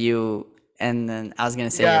 and then I was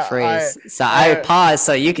gonna say your phrase. I paused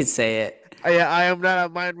so you could say it. I am not a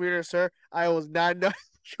mind reader, sir. I was not know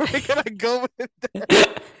you were gonna go with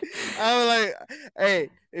that. I was like, hey,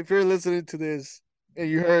 if you're listening to this and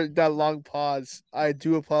you heard that long pause, I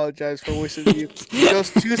do apologize for wasting you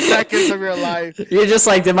those 2 seconds of your life. You're just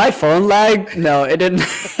like, did my phone lag? No, it didn't.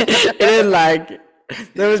 It didn't lag.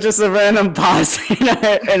 There was just a random pause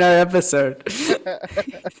in our episode.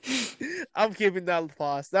 I'm keeping that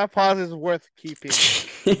pause. That pause is worth keeping,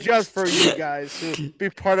 just for you guys to be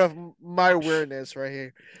part of my awareness right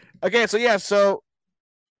here. Okay, so yeah, so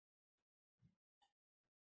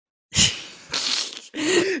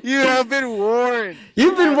you have been warned.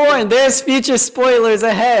 You've been warned. There's future spoilers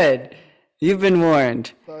ahead. You've been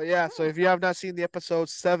warned. So yeah, so if you have not seen the episode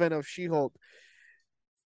 7 of She-Hulk,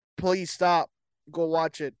 please stop. Go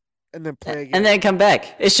watch it and then play again. And then come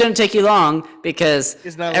back. It shouldn't take you long because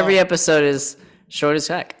every episode is short as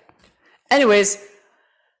heck. Anyways,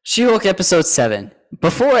 She-Hulk episode 7.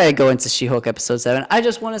 Before I go into She-Hulk episode 7, I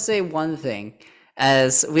just want to say one thing.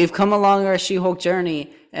 As we've come along our She-Hulk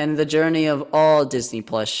journey and the journey of all Disney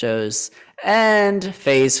Plus shows and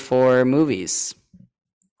Phase 4 movies,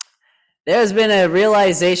 there's been a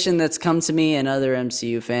realization that's come to me and other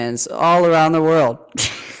MCU fans all around the world.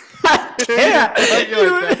 Yeah,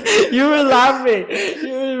 you were laughing.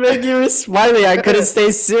 You were smiling. I couldn't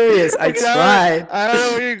stay serious. I tried. I don't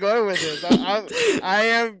know where you're going with this.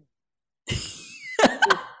 I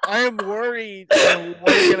am worried.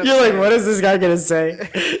 You're like, what is this guy gonna say?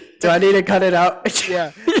 Do I need to cut it out?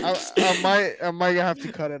 Yeah, I might have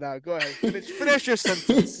to cut it out. Go ahead, finish your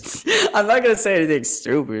sentence. I'm not gonna say anything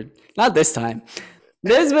stupid. Not this time.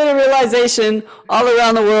 There's been a realization all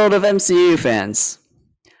around the world of MCU fans.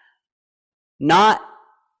 not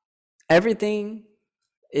everything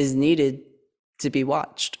is needed to be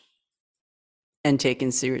watched and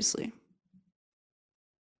taken seriously.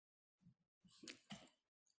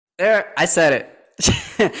 There, I said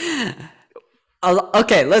it.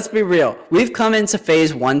 Okay, let's be real. We've come into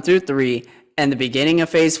phase 1 through 3 and the beginning of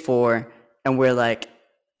phase 4, and we're like,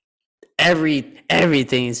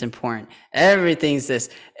 everything is important. Everything's this.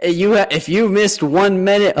 If you missed 1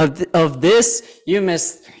 minute of this, you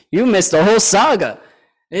missed the whole saga.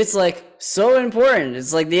 It's like so important.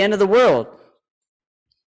 It's like the end of the world.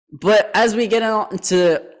 But as we get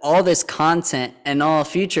into all this content and all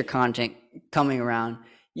future content coming around,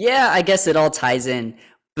 yeah, I guess it all ties in,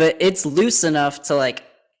 but it's loose enough to like,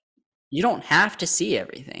 you don't have to see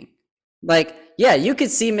everything. Like, yeah, you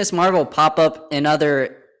could see Miss Marvel pop up in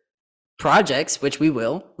other projects, which we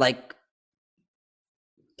will, like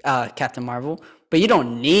Captain Marvel, but you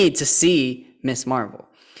don't need to see Miss Marvel.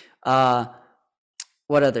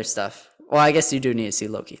 What other stuff? Well, I guess you do need to see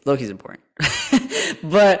Loki. Loki's important.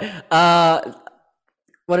 But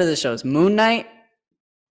what are the shows? Moon Knight?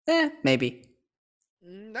 Maybe.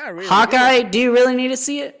 Not really. Hawkeye, do you really need to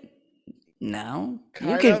see it? No.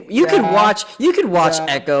 You could watch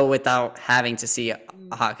Echo without having to see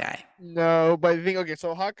Hawkeye. No, but the thing, okay,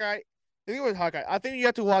 so Hawkeye, the thing with Hawkeye, I think you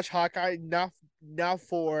have to watch Hawkeye not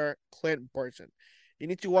for Clint Barton. You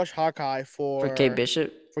need to watch Hawkeye for Kate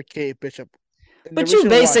Bishop. For Kate Bishop. But you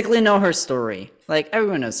basically know her story. Like,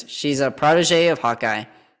 everyone knows. She's a protege of Hawkeye.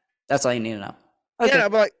 That's all you need to know. Okay. Yeah,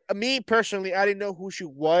 but like, me personally, I didn't know who she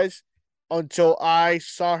was until I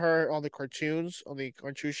saw her on the cartoons, on the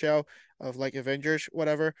cartoon show of like Avengers,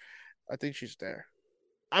 whatever. I think she's there.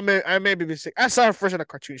 I may be mistaken. I saw her first on a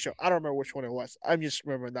cartoon show. I don't remember which one it was. I'm just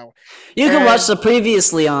remembering that one. You can watch the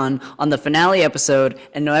previously on the finale episode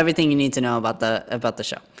and know everything you need to know about the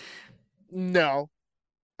show. No,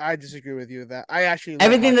 I disagree with you with that. I actually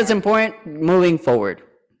everything that's important moving forward.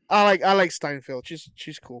 I like Steinfeld.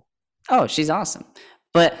 She's cool. Oh, she's awesome.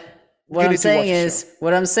 But what I'm saying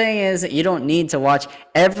is that you don't need to watch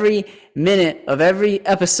every minute of every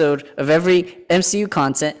episode of every MCU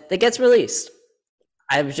content that gets released.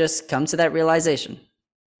 I've just come to that realization.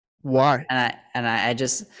 Why? And I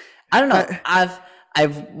just I don't know.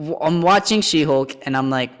 I'm watching She-Hulk and I'm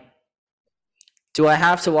like, do I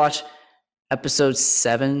have to watch episode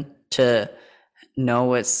 7 to know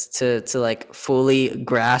what's to like fully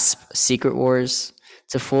grasp Secret Wars,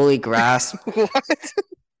 to fully grasp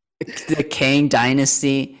the Kang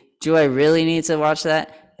Dynasty? Do I really need to watch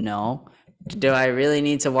that? No. Do I really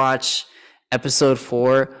need to watch episode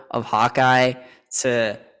 4 of Hawkeye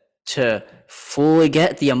to fully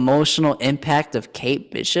get the emotional impact of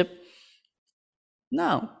Kate Bishop?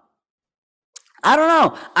 No. I don't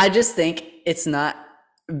know. I just think it's not,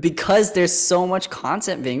 because there's so much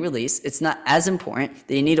content being released, it's not as important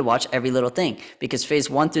that you need to watch every little thing, because phase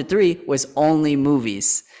 1 through 3 was only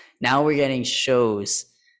movies. Now we're getting shows,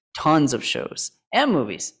 tons of shows and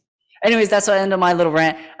movies. Anyways, that's the end of my little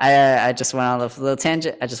rant. I just went on a little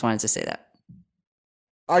tangent. I just wanted to say that.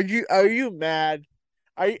 Are you mad?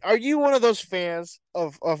 Are you one of those fans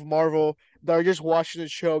of Marvel that are just watching the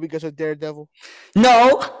show because of Daredevil?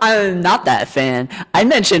 No, I'm not that fan. I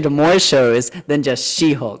mentioned more shows than just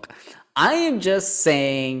She-Hulk. I am just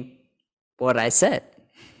saying what I said.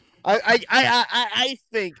 I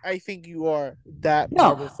think you are that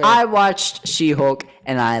Marvel fan. I watched She-Hulk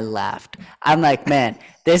and I laughed. I'm like, man,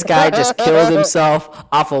 this guy just killed himself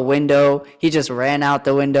off a window. He just ran out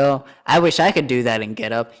the window. I wish I could do that and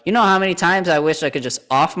get up. You know how many times I wish I could just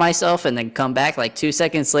off myself and then come back like 2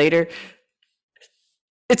 seconds later?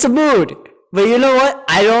 It's a mood. But you know what?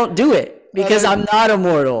 I don't do it because I'm not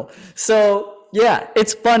immortal. So, yeah,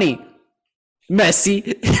 it's funny.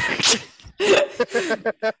 Messy.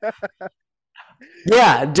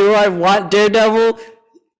 Yeah, do I want Daredevil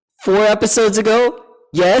 4 episodes ago?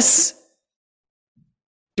 Yes.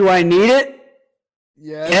 Do I need it?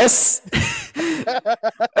 Yes.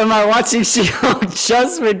 Am I watching She-Hulk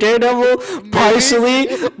just for Daredevil? Partially,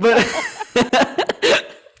 but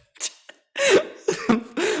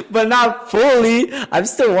but not fully. I'm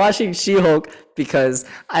still watching She-Hulk because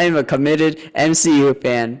I am a committed MCU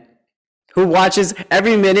fan who watches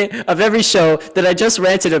every minute of every show that I just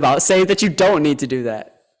ranted about, saying that you don't need to do that.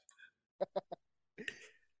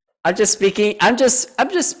 I'm just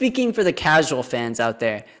speaking for the casual fans out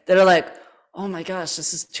there that are like, oh my gosh,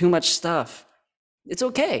 this is too much stuff. It's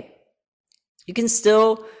okay. You can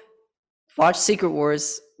still watch Secret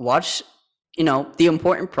Wars, watch, the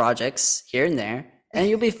important projects here and there, and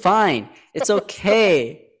you'll be fine. It's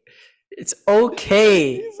okay. It's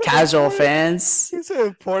okay, casual fans. These are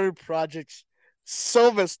important projects.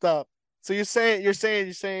 So messed up. So you're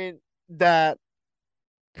saying that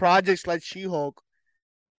projects like She-Hulk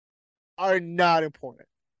are not important.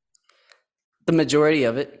 The majority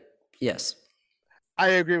of it, yes. I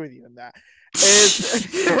agree with you on that. It's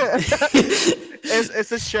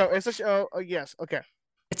it's a show. It's a show. Oh, yes. Okay.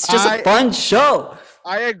 It's just a I fun show.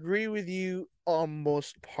 I agree with you on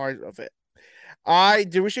most part of it. I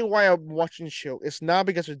the reason why I'm watching the show is not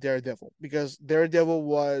because of Daredevil, because Daredevil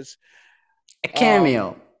was A um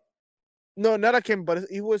cameo. no, not a Kim, but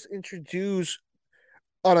it was introduced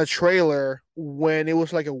on a trailer when it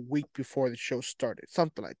was like a week before the show started,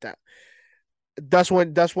 something like that. That's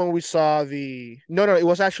when we saw the no, it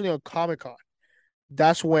was actually on Comic-Con.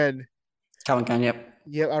 That's when Comic Con, yep.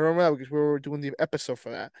 yeah, I remember that because we were doing the episode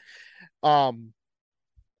for that. Um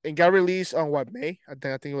it got released on what, May? I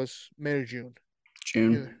think it was May or June.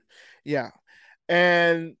 June. Either. Yeah.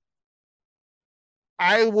 And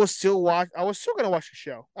I was still gonna watch the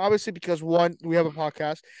show. Obviously, because one, we have a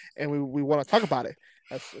podcast and we want to talk about it.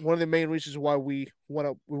 That's one of the main reasons why we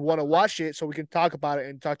wanna watch it, so we can talk about it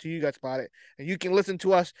and talk to you guys about it. And you can listen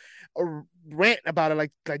to us rant about it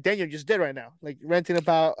like Daniel just did right now. Like ranting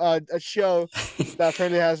about a show that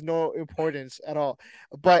apparently has no importance at all.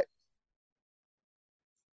 But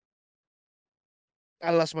I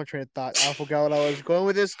lost my train of thought. I forgot what I was going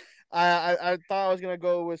with this. I thought I was gonna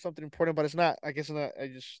go with something important, but it's not. I guess not. I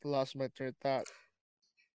just lost my train of thought.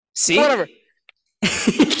 See? Whatever.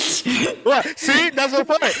 What? See, that's my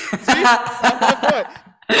point. See, that's my point.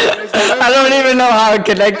 I don't even know how it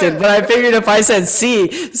connected, but I figured if I said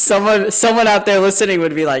 "see," someone out there listening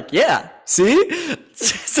would be like, "Yeah, see."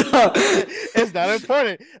 So It's not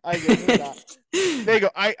important. I guess it's not. There you go.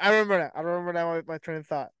 I remember that. I remember that my train of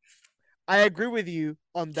thought. I agree with you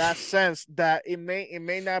on that sense that it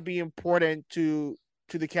may not be important to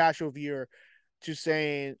the casual viewer to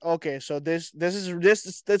saying, okay, so this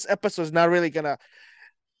episode is not really gonna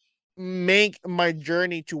make my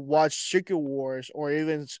journey to watch Secret Wars or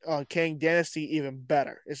even Kang Dynasty even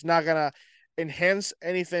better. It's not gonna enhance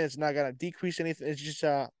anything. It's not gonna decrease anything. It's just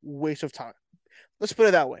a waste of time. Let's put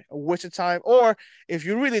it that way, a waste of time. Or if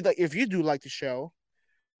you do like the show,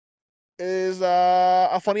 is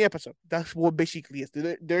a funny episode. That's what basically is.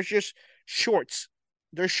 There's just shorts.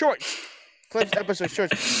 They're shorts, clips, episode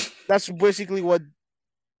shorts. That's basically what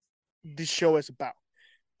this show is about.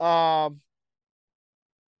 Um,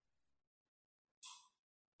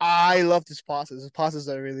 I love this pauses. The pauses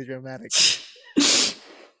are really dramatic.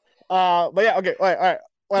 But yeah, okay, all right,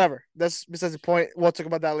 whatever. That's besides the point. We'll talk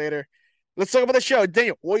about that later. Let's talk about the show.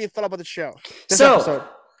 Daniel, what do you thought about the show? This episode.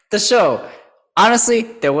 The show, honestly,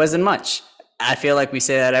 there wasn't much. I feel like we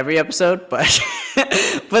say that every episode, but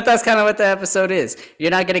but that's kind of what the episode is.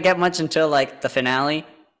 You're not gonna get much until like the finale.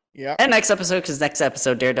 Yeah. And next episode, because next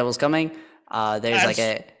episode Daredevil's coming. There's like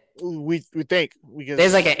a we think because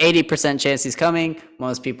there's like an 80% chance he's coming.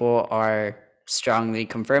 Most people are strongly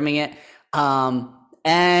confirming it.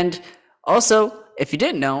 And also, if you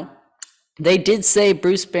didn't know, they did say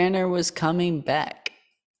Bruce Banner was coming back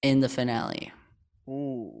in the finale.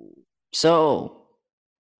 Ooh. So,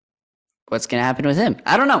 what's going to happen with him?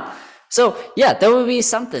 I don't know. So, yeah, there will be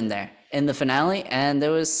something there in the finale, and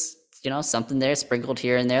there was, something there sprinkled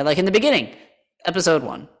here and there, like in the beginning, episode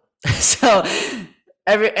 1. So,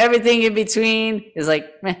 everything in between is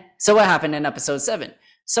like, meh. So, what happened in episode 7?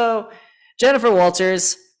 So, Jennifer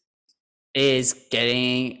Walters is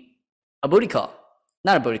getting a booty call.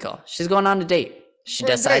 Not a booty call. She's going on a date. She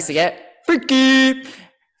decides to get freaky.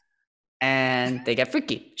 And they get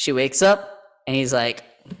freaky. She wakes up and he's like,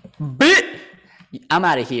 "Bit, I'm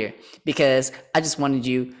out of here because I just wanted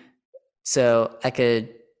you so I could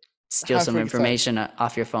steal some information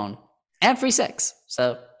off your phone and free sex."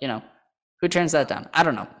 So, who turns that down? I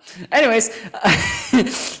don't know. Anyways,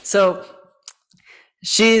 so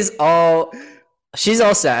she's all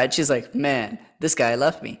sad. She's like, "Man, this guy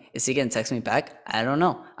left me. Is he gonna text me back? I don't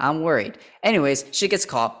know. I'm worried." Anyways, she gets a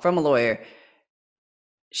call from a lawyer.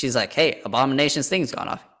 She's like, "Hey, Abomination's thing's gone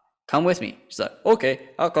off. Come with me." She's like,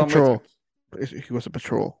 "Okay, I'll come with you." He was a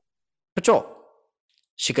patrol.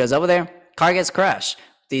 She goes over there. Car gets crashed.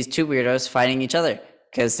 These two weirdos fighting each other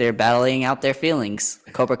because they're battling out their feelings,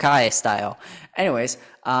 Cobra Kai style. Anyways,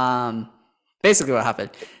 basically what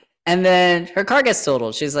happened. And then her car gets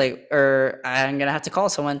totaled. She's like, I'm going to have to call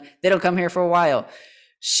someone. They don't come here for a while.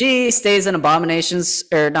 She stays in Emil Blonsky's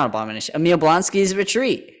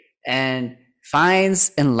retreat and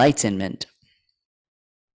finds enlightenment.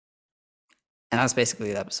 And that's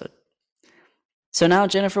basically the episode. So now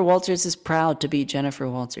Jennifer Walters is proud to be Jennifer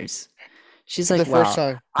Walters. She's like,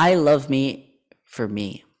 "Wow, I love me for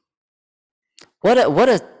me." What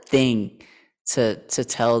a thing to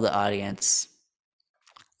tell the audience,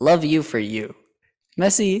 love you for you.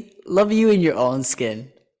 Messi, love you in your own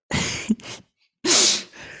skin.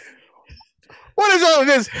 What is all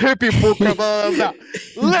this hippie bullcrap about?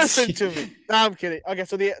 Listen to me. No, I'm kidding. Okay,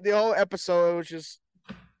 so the whole episode was just,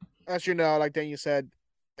 as you know, like Daniel said,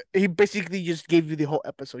 he basically just gave you the whole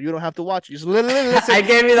episode. You don't have to watch it. Just listen. I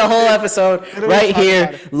gave you the whole episode right here.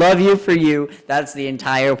 It. Love you for you. That's the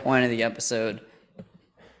entire point of the episode.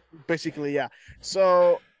 Basically, yeah.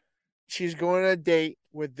 So she's going on a date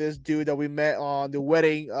with this dude that we met on the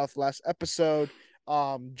wedding of last episode.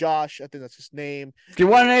 Josh, I think that's his name. If you're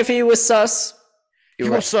wondering if he was sus, he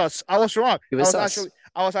was sus. I was wrong. He was sus.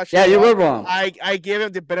 I was actually yeah, wrong. you were wrong. I gave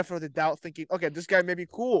him the benefit of the doubt, thinking, okay, this guy may be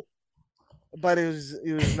cool, but it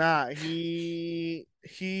was not. He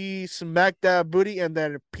smacked that booty and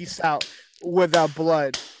then peace out without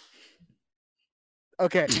blood.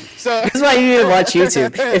 Okay, so this is why you need to watch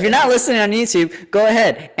YouTube. If you're not listening on YouTube, go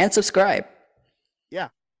ahead and subscribe. Yeah,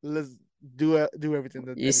 let's do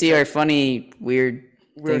everything. You see our funny, weird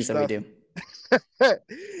things stuff that we do.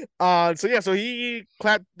 So he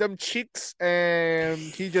clapped them cheeks and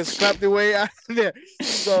he just clapped away out of there.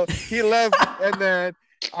 So he left, and then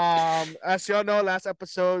as y'all know, last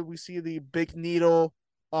episode we see the big needle.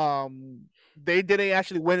 They didn't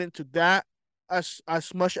actually went into that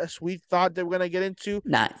as much as we thought they were gonna get into.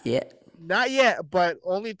 Not yet, but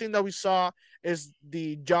only thing that we saw is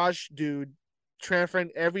the Josh dude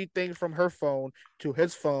transferring everything from her phone to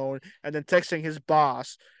his phone and then texting his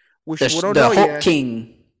boss, which we don't know yet.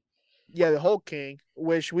 The Hulk King,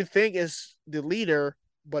 which we think is the leader,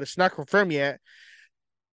 but it's not confirmed yet.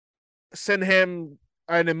 Send him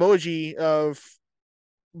an emoji of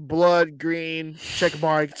blood, green, check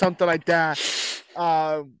mark, something like that.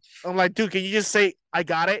 I'm like, dude, can you just say I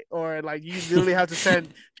got it? Or like you literally have to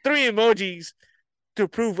send 3 emojis to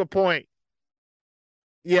prove a point.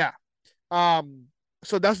 Yeah.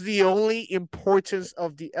 So that's the only importance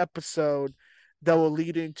of the episode that will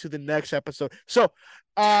lead into the next episode. So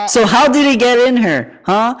how did he get in her?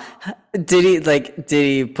 Huh? Did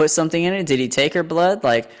he put something in it? Did he take her blood?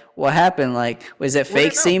 Like, what happened? Like, was it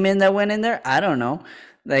fake semen that went in there? I don't know.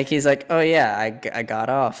 Like, he's like, oh yeah, I got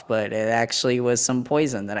off, but it actually was some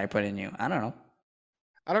poison that I put in you. I don't know.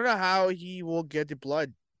 I don't know how he will get the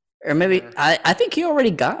blood. Or maybe I think he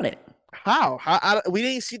already got it. How? We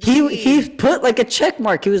didn't see he put like a check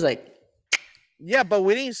mark. He was like, yeah, but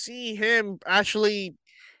we didn't see him actually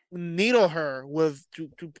needle her with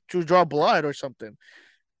to draw blood or something.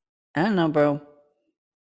 I don't know, bro.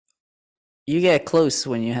 You get close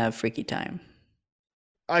when you have freaky time,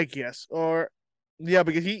 I guess. Or yeah,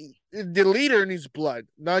 because the leader needs blood,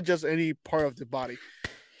 not just any part of the body.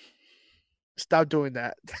 Stop doing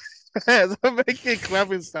that. I'm making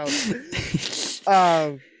clapping sounds.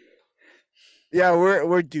 Yeah,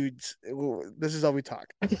 we're dudes. This is how we talk.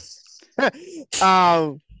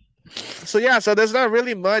 So there's not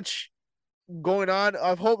really much going on.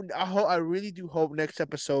 I really do hope next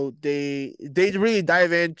episode they really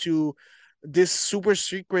dive into this super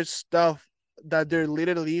secret stuff that they're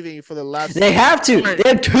literally leaving for the last. They have to. They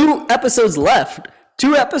have 2 episodes left.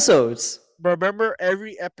 2 episodes. But remember,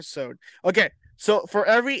 every episode. Okay, so for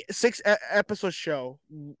every 6 episode show,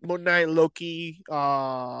 Moon Knight, Loki,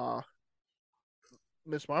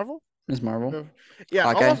 Miss Marvel.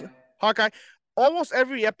 Yeah, Hawkeye. Almost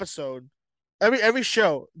every episode, every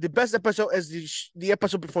show, the best episode is the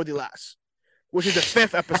episode before the last, which is the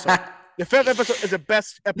 5th episode. The 5th episode is the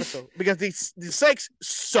best episode because the 6th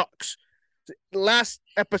sucks. The last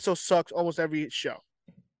episode sucks almost every show.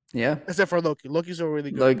 Yeah. Except for Loki. Loki's a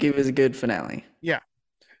really good. Loki was a good finale. Yeah.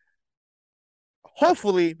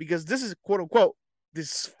 Hopefully, because this is quote unquote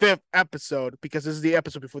this 5th episode, because this is the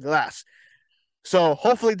episode before the last. So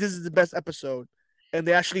hopefully this is the best episode, and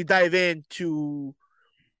they actually dive into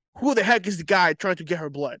who the heck is the guy trying to get her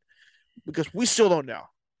blood, because we still don't know.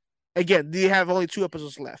 Again, they have only 2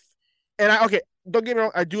 episodes left, and don't get me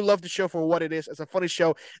wrong, I do love the show for what it is. It's a funny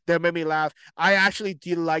show that made me laugh. I actually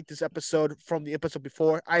did like this episode from the episode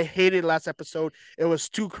before. I hated last episode. It was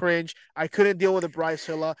too cringe. I couldn't deal with the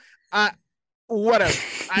Brycilla. Whatever.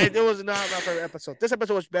 It was not my favorite episode. This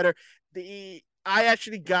episode was better. I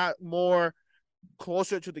actually got more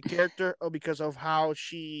closer to the character because of how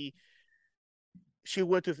she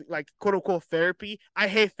went to like quote unquote therapy. I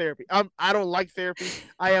hate therapy. I don't like therapy.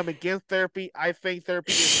 I am against therapy. I think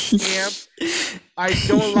therapy is a scam. I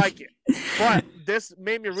don't like it. But this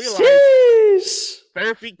made me realize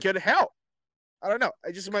therapy could help. I don't know.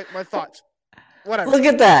 I just my thoughts. Whatever. Look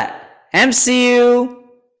at that. MCU,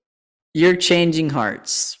 you're changing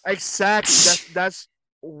hearts. Exactly. That's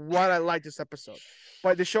what I like this episode.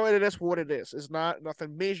 But the show it is what it is. It's not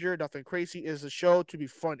nothing major, nothing crazy. It's a show to be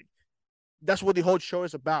funny. That's what the whole show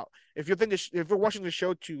is about. If you think if you're watching the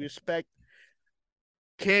show to expect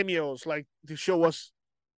cameos, like the show was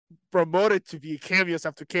promoted to be cameos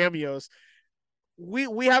after cameos,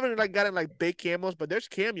 we haven't like gotten like big cameos, but there's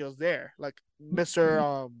cameos there, like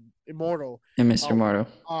Mr. Immortal, And Mr. um Morto.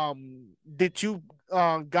 the two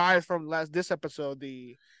guys from this episode,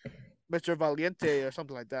 the Mr. Valiente or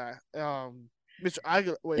something like that. Mr.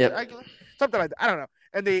 Aguila, wait, is it Yep. Aguila? Something like that. I don't know.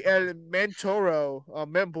 And the Mentoro,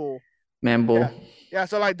 Memble. Mambo. Yeah, yeah.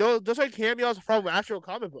 So like those are cameos from actual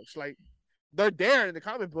comic books. Like they're there in the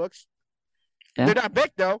comic books. Yeah. They're not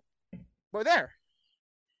big though, but there.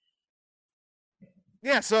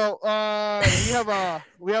 Yeah. So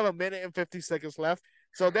we have a minute and 50 seconds left.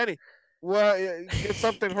 So Danny, well, get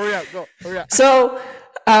something. Hurry up. Go. Hurry up. So,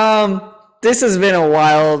 this has been a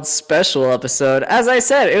wild special episode. As I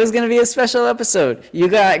said, it was going to be a special episode. You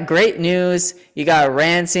got great news. You got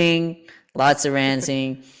ranting, lots of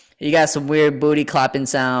ranting. You got some weird booty clapping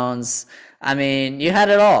sounds. I mean, you had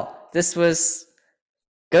it all. This was.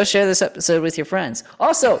 Go share this episode with your friends.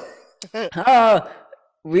 Also,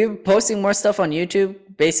 we're posting more stuff on YouTube.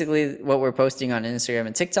 Basically, what we're posting on Instagram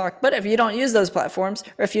and TikTok. But if you don't use those platforms,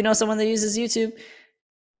 or if you know someone that uses YouTube,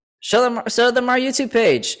 show them our YouTube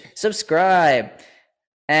page, subscribe,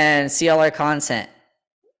 and see all our content.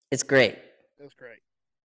 It's great. That's great.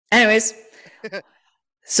 Anyways,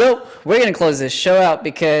 so we're gonna close this show out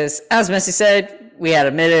because, as Messi said, we had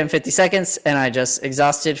a minute and 50 seconds, and I just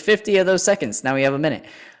exhausted 50 of those seconds. Now we have a minute.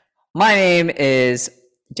 My name is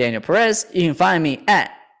Daniel Perez. You can find me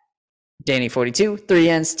at Danny42, 3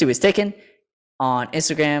 N's, 2 is taken, on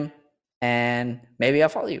Instagram, and maybe I'll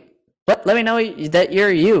follow you. But let me know that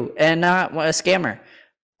you're you and not a scammer.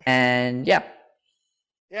 And yeah.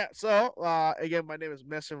 Yeah, so again, my name is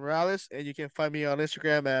Messi Morales, and you can find me on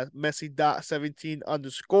Instagram at Messi.17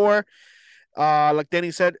 underscore. Like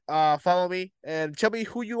Danny said, follow me and tell me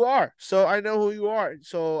who you are. So I know who you are.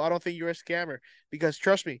 So I don't think you're a scammer, because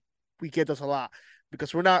trust me, we get those a lot.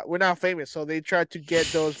 Because we're not famous, so they try to get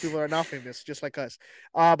those people that are not famous, just like us.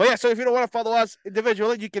 But yeah, so if you don't want to follow us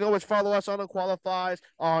individually, you can always follow us on Unqualified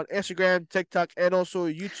on Instagram, TikTok, and also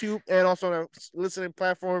YouTube, and also on our listening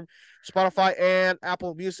platform, Spotify and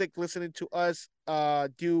Apple Music. Listening to us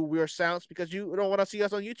do weird sounds because you don't want to see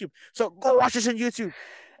us on YouTube. So go watch us on YouTube.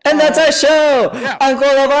 And that's our show. Yeah.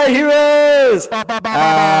 Unqualified Heroes. Ba, ba, ba, ba,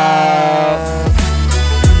 ba.